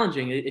it's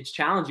challenging. It's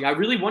challenging. I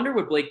really wonder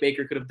what Blake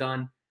Baker could have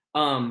done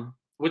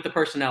with the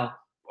personnel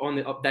on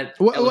the that.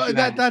 Well,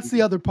 that's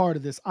the other part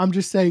of this. I'm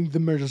just saying the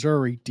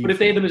Missouri defense. But if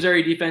they had the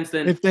Missouri defense,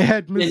 then if they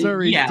had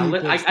Missouri's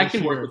defense, I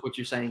can work year, with what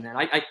you're saying. Then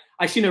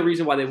I see no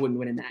reason why they wouldn't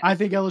win in that. I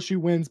think LSU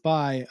wins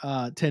by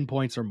 10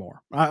 points or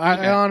more.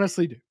 I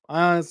honestly do.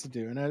 I honestly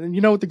do. And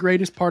you know what the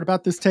greatest part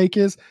about this take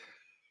is?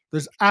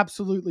 There's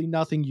absolutely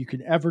nothing you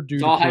can ever do.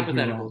 It's all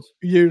hypotheticals.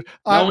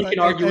 No one can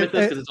argue with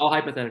us because it's all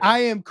hypothetical. I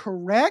am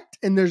correct,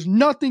 and there's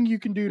nothing you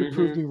can do to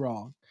prove me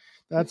wrong.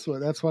 That's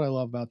what I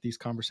love about these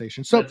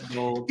conversations. So,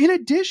 in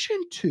addition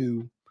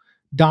to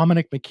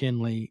Dominic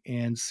McKinley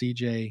and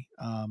CJ,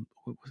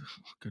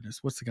 goodness,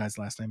 what's the guy's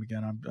last name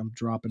again? I'm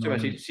dropping.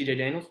 CJ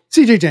Daniels.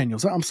 CJ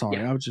Daniels. I'm sorry.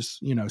 Yeah. I was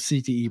just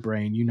CTE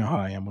brain. You know how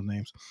I am with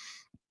names.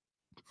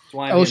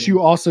 LSU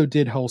also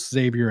did host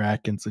Xavier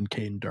Atkins and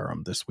Caden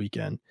Durham this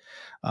weekend.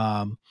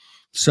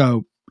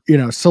 So,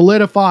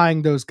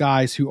 solidifying those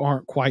guys who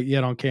aren't quite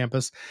yet on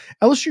campus.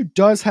 LSU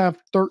does have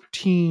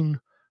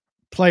 13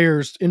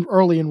 players in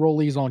early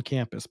enrollees on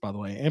campus, by the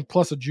way, and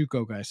plus a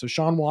JUCO guy. So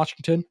Sean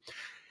Washington,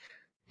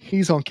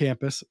 he's on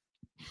campus.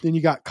 Then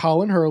you got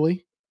Colin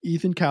Hurley,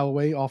 Ethan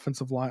Callaway,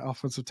 offensive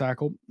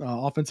tackle,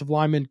 offensive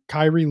lineman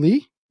Kyrie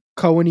Lee,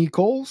 Cohen E.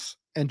 Coles,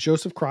 and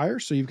Joseph Cryer.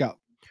 So you've got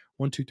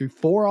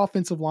 4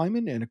 offensive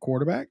linemen and a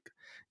quarterback.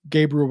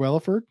 Gabriel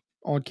Welliford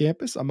on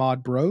campus.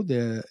 Ahmad Bro,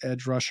 the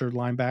edge rusher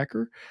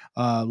linebacker.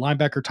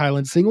 Linebacker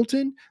Tylen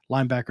Singleton.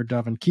 Linebacker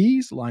Devin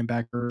Keys.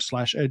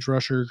 Linebacker/edge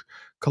rusher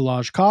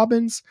Kalaj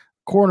Cobbins.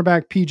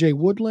 Cornerback PJ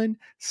Woodland.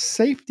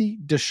 Safety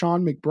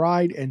Deshaun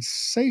McBride. And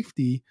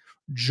safety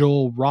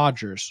Joel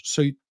Rogers.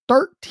 So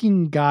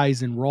 13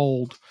 guys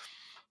enrolled.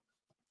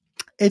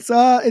 It's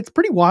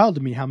pretty wild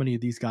to me how many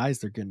of these guys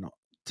they're getting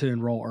to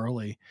enroll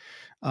early.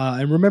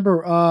 And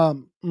remember,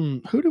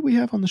 who did we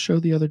have on the show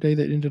the other day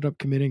that ended up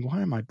committing?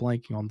 Why am I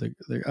blanking on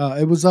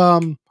it was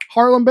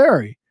Harlan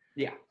Berry.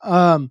 Yeah.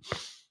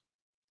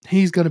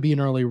 He's going to be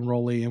an early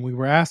enrollee, and we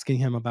were asking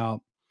him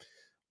about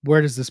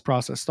where does this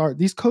process start?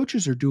 These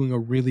coaches are doing a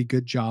really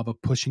good job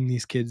of pushing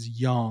these kids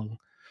young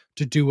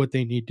to do what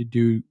they need to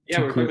do.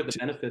 Yeah, we're talking about the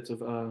benefits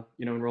of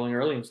enrolling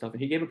early and stuff,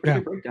 and he gave a pretty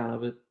good breakdown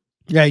of it.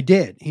 Yeah, he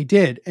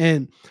did.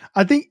 And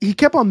I think he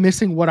kept on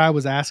missing what I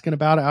was asking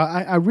about.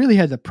 I really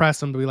had to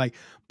press him to be like,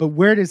 but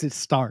where does it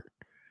start?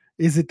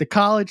 Is it the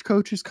college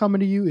coaches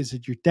coming to you? Is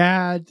it your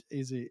dad?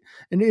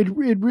 And it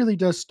really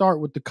does start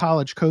with the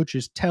college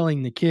coaches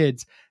telling the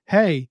kids,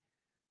 hey,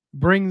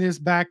 bring this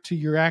back to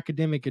your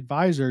academic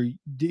advisor.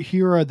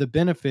 Here are the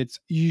benefits.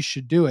 You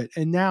should do it.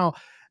 And now,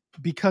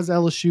 because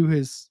LSU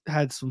has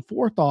had some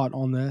forethought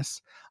on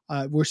this,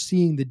 we're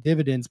seeing the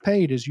dividends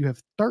paid as you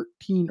have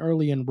 13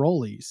 early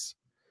enrollees.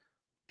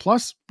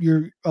 Plus,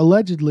 your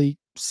allegedly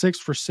 6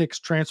 for 6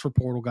 transfer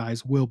portal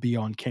guys will be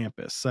on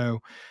campus. So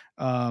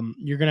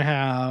you're going to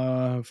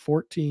have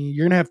 14.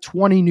 You're going to have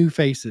 20 new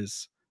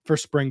faces for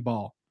spring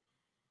ball.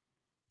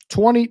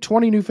 20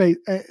 new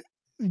faces.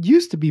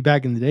 Used to be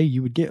back in the day,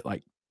 you would get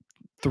like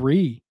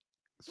three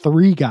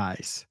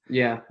guys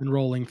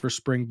enrolling for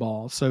spring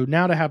ball. So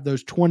now to have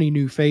those 20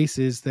 new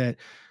faces that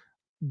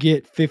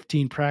get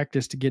 15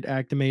 practice to get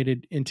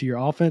acclimated into your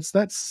offense,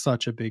 that's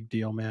such a big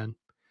deal, man.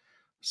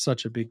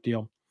 Such a big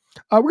deal.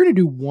 We're going to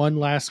do one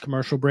last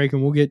commercial break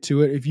and we'll get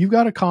to it. If you've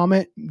got a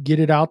comment, get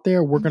it out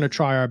there. We're going to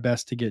try our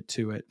best to get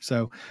to it.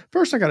 So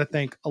first, I got to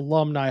thank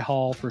Alumni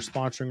Hall for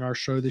sponsoring our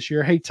show this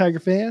year. Hey, Tiger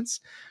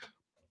fans.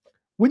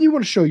 When you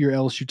want to show your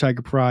LSU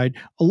Tiger pride,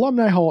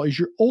 Alumni Hall is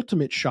your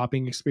ultimate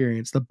shopping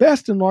experience. The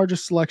best and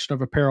largest selection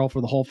of apparel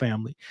for the whole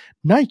family.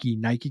 Nike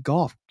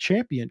Golf,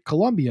 Champion,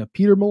 Columbia,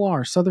 Peter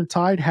Millar, Southern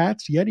Tide,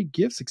 hats, Yeti,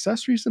 gifts,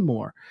 accessories, and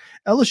more.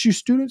 LSU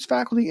students,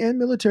 faculty, and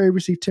military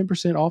receive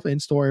 10% off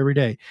in-store every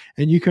day,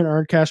 and you can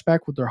earn cash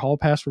back with their Hall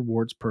Pass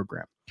Rewards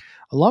program.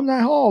 Alumni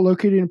Hall,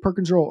 located in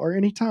Perkins Row, or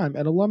anytime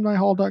at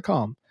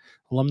alumnihall.com.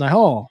 Alumni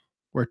Hall,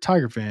 where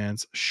Tiger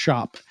fans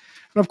shop.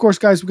 And of course,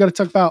 guys, we've got to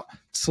talk about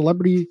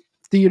celebrity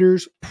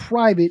theaters,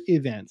 private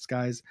events,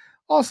 guys.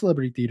 All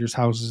celebrity theaters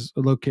house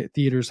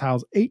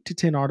 8 to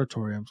 10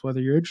 auditoriums.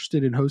 Whether you're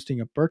interested in hosting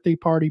a birthday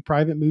party,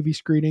 private movie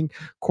screening,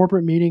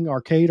 corporate meeting,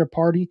 arcade, or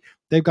party,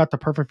 they've got the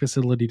perfect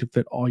facility to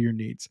fit all your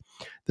needs.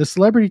 The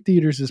Celebrity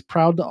Theaters is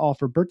proud to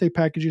offer birthday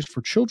packages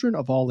for children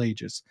of all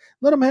ages.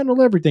 Let them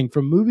handle everything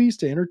from movies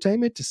to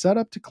entertainment to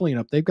setup to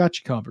cleanup. They've got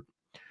you covered.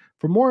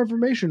 For more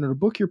information or to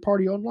book your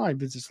party online,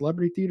 visit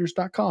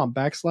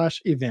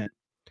celebritytheaters.com/event.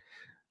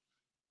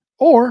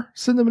 Or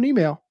send them an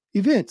email,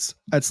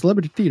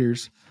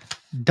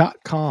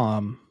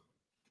 events@celebritytheaters.com.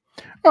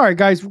 All right,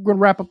 guys, we're going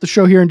to wrap up the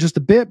show here in just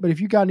a bit, but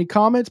if you got any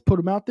comments, put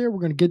them out there.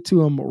 We're going to get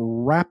to them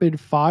rapid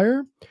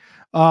fire.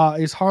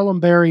 Is Harlan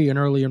Berry an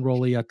early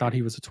enrollee? I thought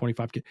he was a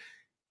 25 kid.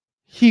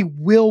 He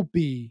will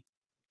be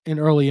an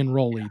early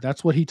enrollee.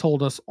 That's what he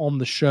told us on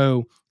the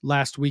show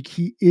last week.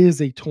 He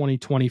is a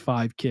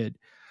 2025 kid.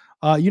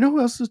 You know who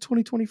else is a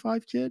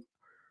 2025 kid?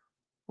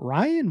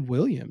 Ryan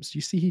Williams.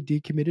 You see he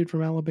decommitted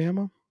from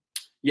Alabama?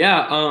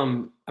 Yeah,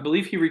 I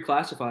believe he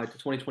reclassified to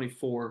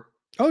 2024.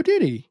 Oh,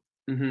 did he?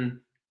 Mm-hmm.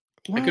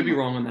 Wow. I could be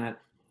wrong on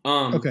that.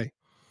 Okay.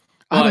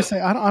 I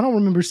don't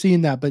remember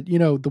seeing that, but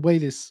the way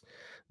this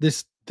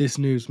this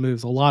news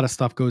moves, a lot of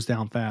stuff goes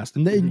down fast.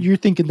 And then you're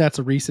thinking that's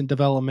a recent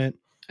development?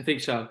 I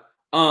think so.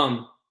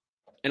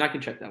 And I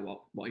can check that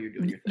while you're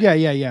doing your thing.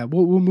 Yeah.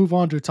 We'll move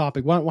on to a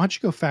topic. Why don't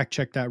you go fact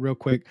check that real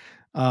quick?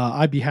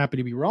 I'd be happy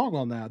to be wrong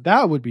on that.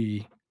 That would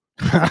be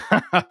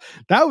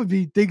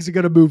things are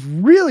going to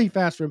move really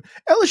fast for him.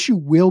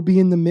 LSU will be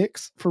in the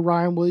mix for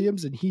Ryan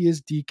Williams, and he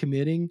is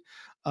decommitting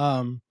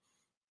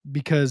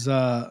because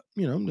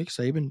Nick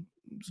Saban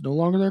is no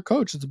longer their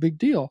coach. It's a big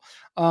deal.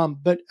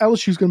 But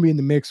LSU is going to be in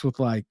the mix with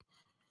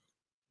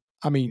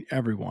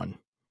everyone.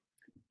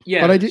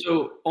 Yeah. But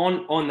so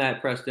on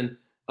that, Preston.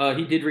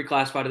 He did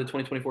reclassify to the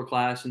 2024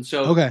 class. And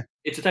so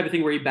it's the type of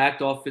thing where he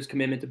backed off his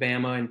commitment to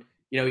Bama. And,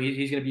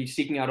 he's going to be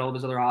seeking out all of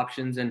his other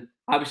options. And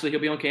obviously he'll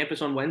be on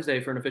campus on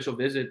Wednesday for an official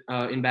visit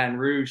in Baton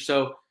Rouge.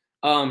 So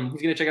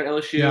he's going to check out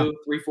LSU,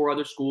 3-4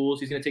 other schools.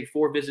 He's going to take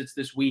 4 visits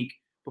this week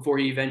before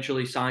he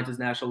eventually signs his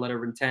national letter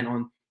of intent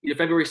on either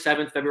February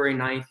 7th, February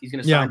 9th. He's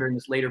going to sign during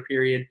this later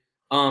period.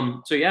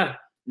 Now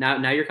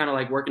you're kind of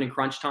like working in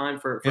crunch time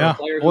for a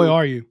player. Boy,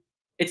 are you.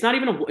 It's not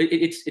even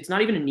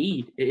a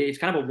need. It's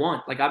kind of a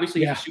want. Like,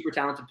 obviously he's a super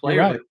talented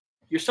player, but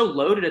you're so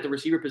loaded at the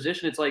receiver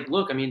position. It's like,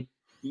 look, I mean,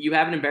 you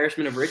have an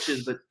embarrassment of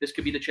riches, but this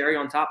could be the cherry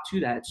on top to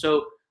that.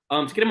 So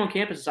to get him on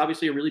campus is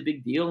obviously a really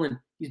big deal. And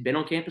he's been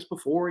on campus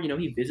before.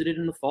 He visited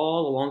in the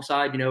fall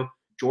alongside,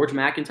 George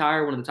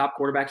McIntyre, one of the top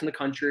quarterbacks in the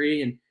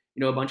country, and,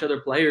 a bunch of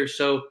other players.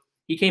 So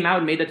he came out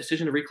and made that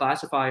decision to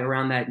reclassify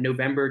around that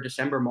November,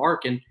 December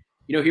mark. And,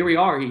 here we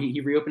are.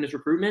 He reopened his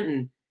recruitment,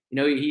 and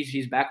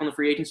he's back on the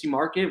free agency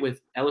market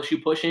with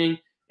LSU pushing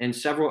and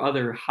several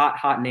other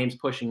hot names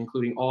pushing,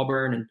 including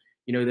Auburn and,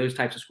 those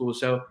types of schools.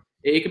 So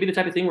it could be the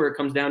type of thing where it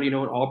comes down to, an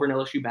Auburn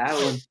LSU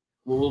battle, and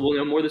we'll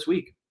know more this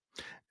week.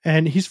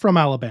 And he's from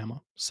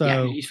Alabama.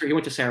 So he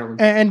went to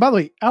Maryland. And by the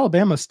way,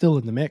 Alabama's still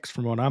in the mix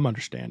from what I'm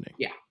understanding.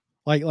 Yeah.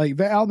 Like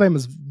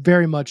Alabama's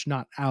very much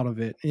not out of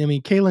it. I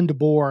mean, Kalen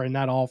DeBoer and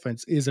that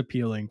offense is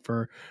appealing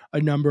for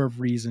a number of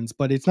reasons,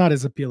 but it's not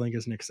as appealing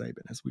as Nick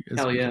Saban as we can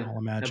all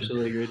imagine.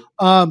 Absolutely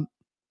agreed.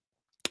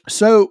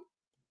 So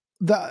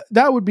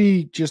that would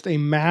be just a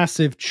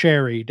massive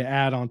cherry to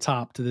add on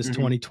top to this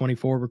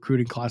 2024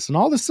 recruiting class. And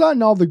all of a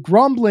sudden, all the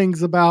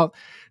grumblings about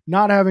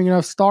not having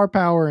enough star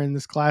power in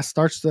this class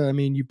starts to,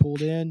 you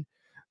pulled in,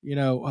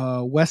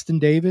 Weston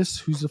Davis,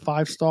 who's a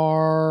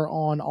 5-star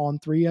on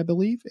 3, I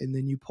believe. And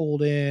then you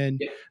pulled in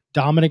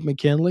Dominic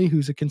McKinley,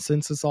 who's a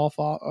consensus all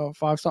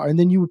 5-star. And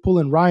then you would pull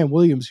in Ryan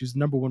Williams, who's the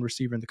number 1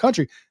 receiver in the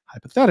country,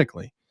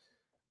 hypothetically.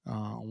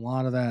 A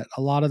lot of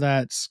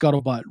that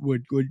scuttlebutt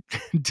would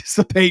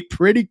dissipate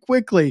pretty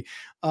quickly.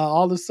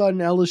 All of a sudden,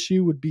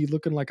 LSU would be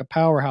looking like a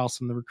powerhouse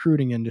in the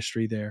recruiting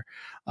industry there.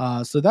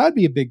 So that'd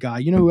be a big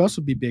guy. Who else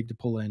would be big to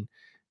pull in?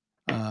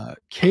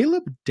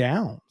 Caleb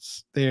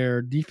Downs,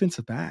 their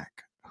defensive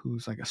back,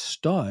 who's like a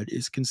stud,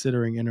 is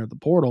considering enter the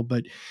portal,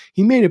 but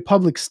he made a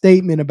public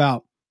statement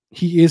about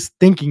he is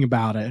thinking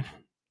about it,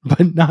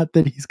 but not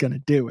that he's going to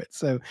do it.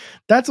 So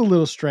that's a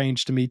little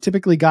strange to me.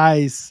 Typically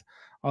guys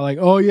are like,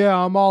 oh yeah,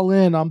 I'm all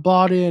in, I'm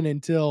bought in,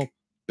 until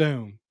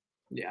boom.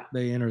 Yeah.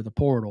 They enter the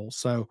portal.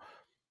 So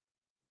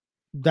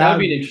that would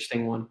be an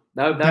interesting one.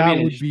 That would be an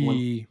interesting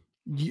one.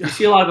 You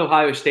see a lot of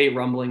Ohio State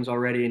rumblings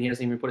already, and he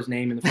hasn't even put his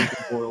name in the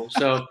freaking portal.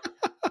 So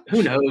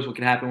who knows what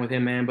could happen with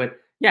him, man. But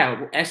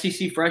yeah,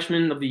 SEC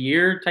freshman of the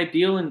year type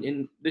deal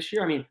in this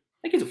year.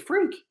 That kid's a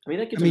freak.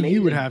 That kid's amazing.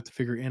 You would have to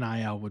figure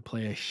NIL would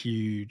play a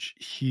huge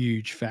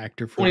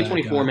factor for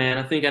 2024, man.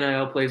 I think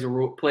NIL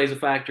plays a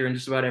factor in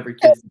just about every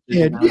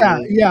kid.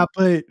 Yeah,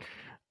 but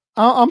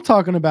I'm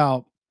talking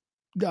about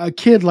a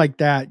kid like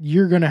that.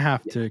 You're gonna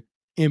have to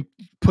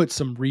put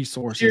some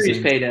resources.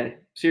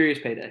 Serious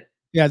payday.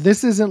 Yeah,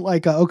 this isn't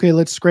like okay,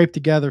 let's scrape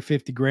together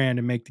 $50,000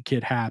 and make the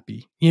kid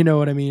happy. You know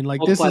what I mean? Like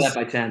multiply this is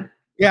that by 10.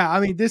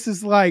 Yeah, this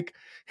is like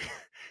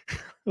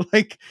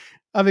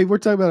we're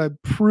talking about a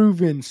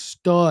proven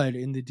stud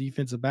in the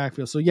defensive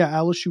backfield. So yeah,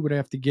 LSU would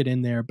have to get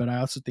in there, but I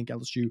also think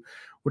LSU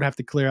would have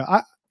to clear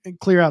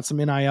out some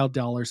NIL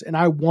dollars. And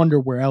I wonder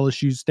where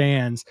LSU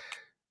stands,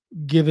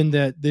 given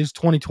that these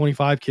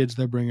 2025 kids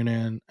they're bringing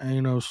in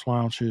ain't no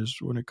slouches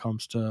when it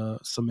comes to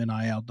some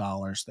NIL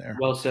dollars there.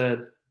 Well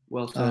said.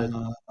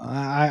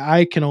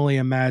 I can only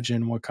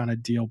imagine what kind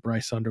of deal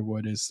Bryce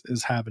Underwood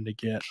is having to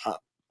get.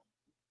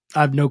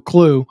 I have no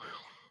clue,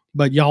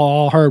 but y'all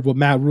all heard what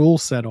Matt Rule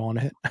said on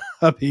it.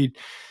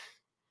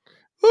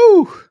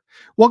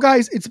 Well,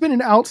 guys, it's been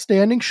an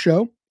outstanding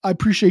show. I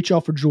appreciate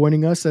y'all for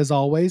joining us as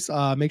always.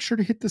 Make sure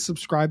to hit the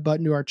subscribe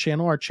button to our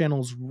channel. Our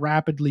channel is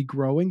rapidly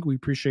growing. We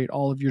appreciate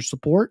all of your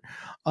support.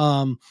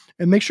 And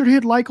make sure to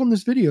hit like on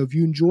this video if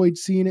you enjoyed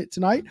seeing it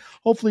tonight.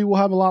 Hopefully we'll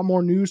have a lot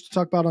more news to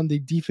talk about on the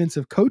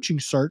defensive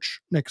coaching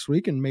search next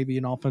week, and maybe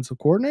an offensive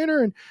coordinator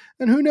and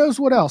who knows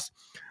what else.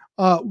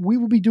 We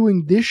will be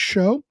doing this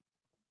show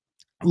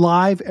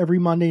live every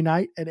Monday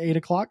night at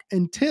 8:00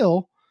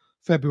 until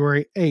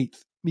February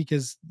 8th,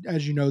 because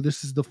as you know,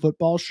 this is the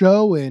football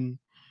show, and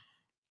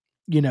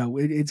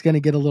it's going to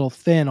get a little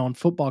thin on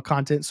football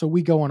content. So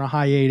we go on a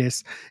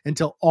hiatus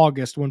until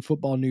August when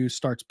football news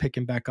starts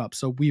picking back up.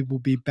 So we will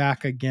be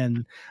back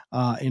again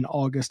in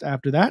August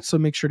after that. So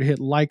make sure to hit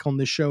like on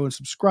this show and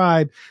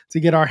subscribe to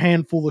get our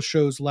handful of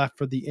shows left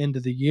for the end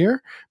of the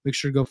year. Make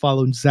sure to go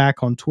follow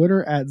Zack on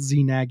Twitter at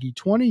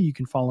znaggy20. You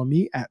can follow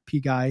me at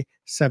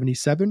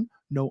pguy77.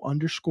 No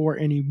underscore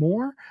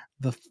anymore.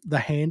 The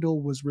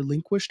handle was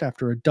relinquished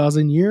after a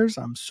dozen years.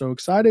 I'm so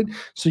excited.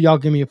 So y'all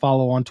give me a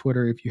follow on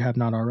Twitter if you have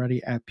not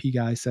already at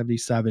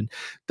pguy77.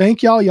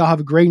 Thank y'all. Y'all have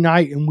a great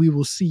night, and we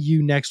will see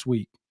you next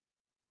week.